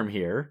short term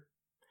here,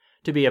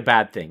 to be a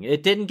bad thing.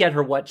 It didn't get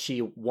her what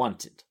she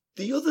wanted.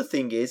 The other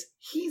thing is,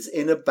 he's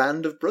in a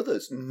band of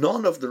brothers.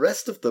 None of the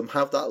rest of them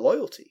have that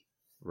loyalty.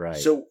 Right.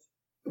 So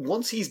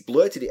once he's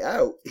blurted it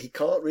out, he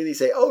can't really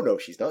say, oh no,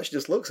 she's not. She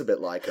just looks a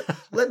bit like her.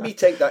 Let me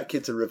take that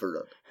kid to River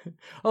Run.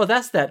 Oh,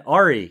 that's that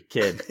Arya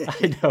kid.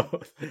 I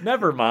know.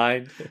 Never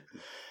mind.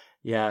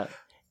 Yeah.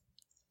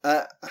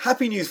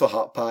 Happy news for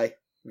Hot Pie.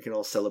 We can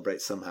all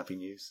celebrate some happy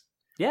news.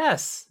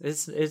 Yes,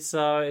 it's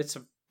a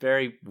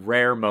very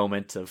rare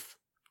moment of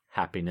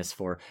happiness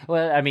for.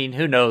 Well, I mean,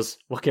 who knows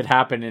what could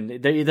happen?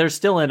 And they're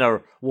still in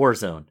a war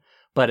zone,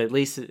 but at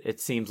least it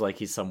seems like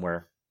he's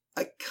somewhere.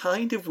 I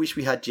kind of wish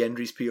we had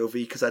Gendry's POV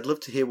because I'd love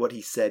to hear what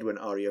he said when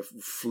Arya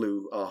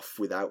flew off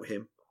without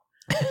him.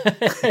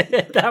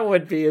 That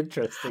would be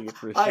interesting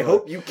for sure. I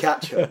hope you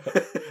catch her.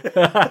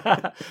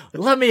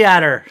 Let me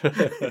at her.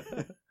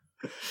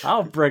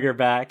 I'll bring her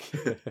back.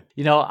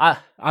 You know,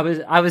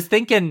 I was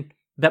thinking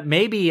that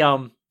maybe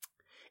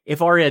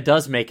if Arya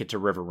does make it to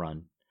River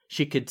Run,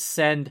 she could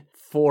send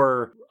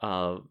for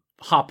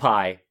Hot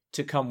Pie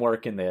to come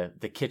work in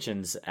the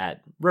kitchens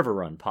at River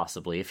Run,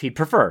 possibly, if he'd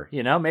prefer.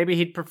 You know, maybe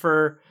he'd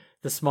prefer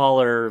the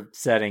smaller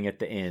setting at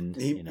the inn.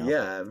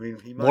 Yeah, I mean,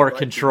 he might more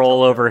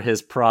control over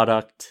his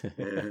product.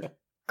 Yeah.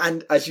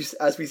 And as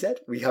we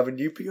said, we have a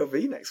new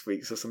POV next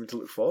week, so something to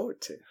look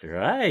forward to.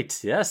 Right?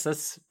 Yes,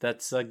 that's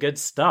good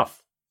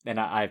stuff. And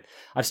I've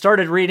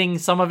started reading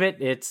some of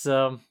it. It's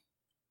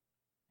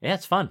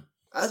it's fun.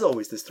 As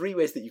always, there's 3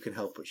 ways that you can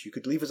help us. You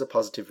could leave us a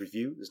positive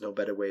review. There's no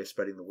better way of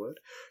spreading the word.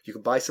 You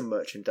can buy some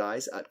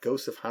merchandise at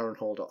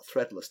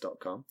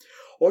ghostsofharrenhal.threadless.com,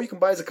 or you can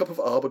buy us a cup of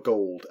Arbor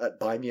Gold at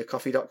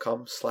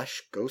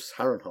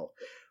buymeacoffee.com/ghostsharrenhal.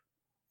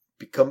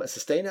 Become a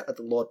sustainer at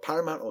the Lord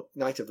Paramount or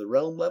Knight of the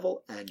Realm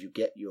level, and you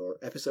get your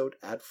episode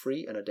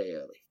ad-free and a day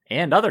early.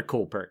 And other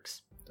cool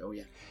perks. Oh,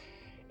 yeah.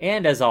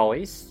 And as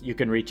always, you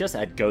can reach us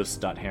at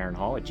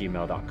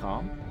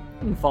ghosts.harrenhal@gmail.com.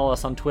 You can follow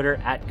us on Twitter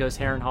at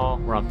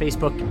 @GhostHarrenhal. We're on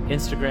Facebook,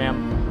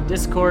 Instagram,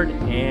 Discord,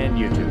 and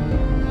YouTube.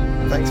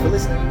 Thanks for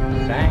listening.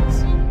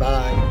 Thanks.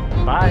 Bye.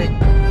 Bye.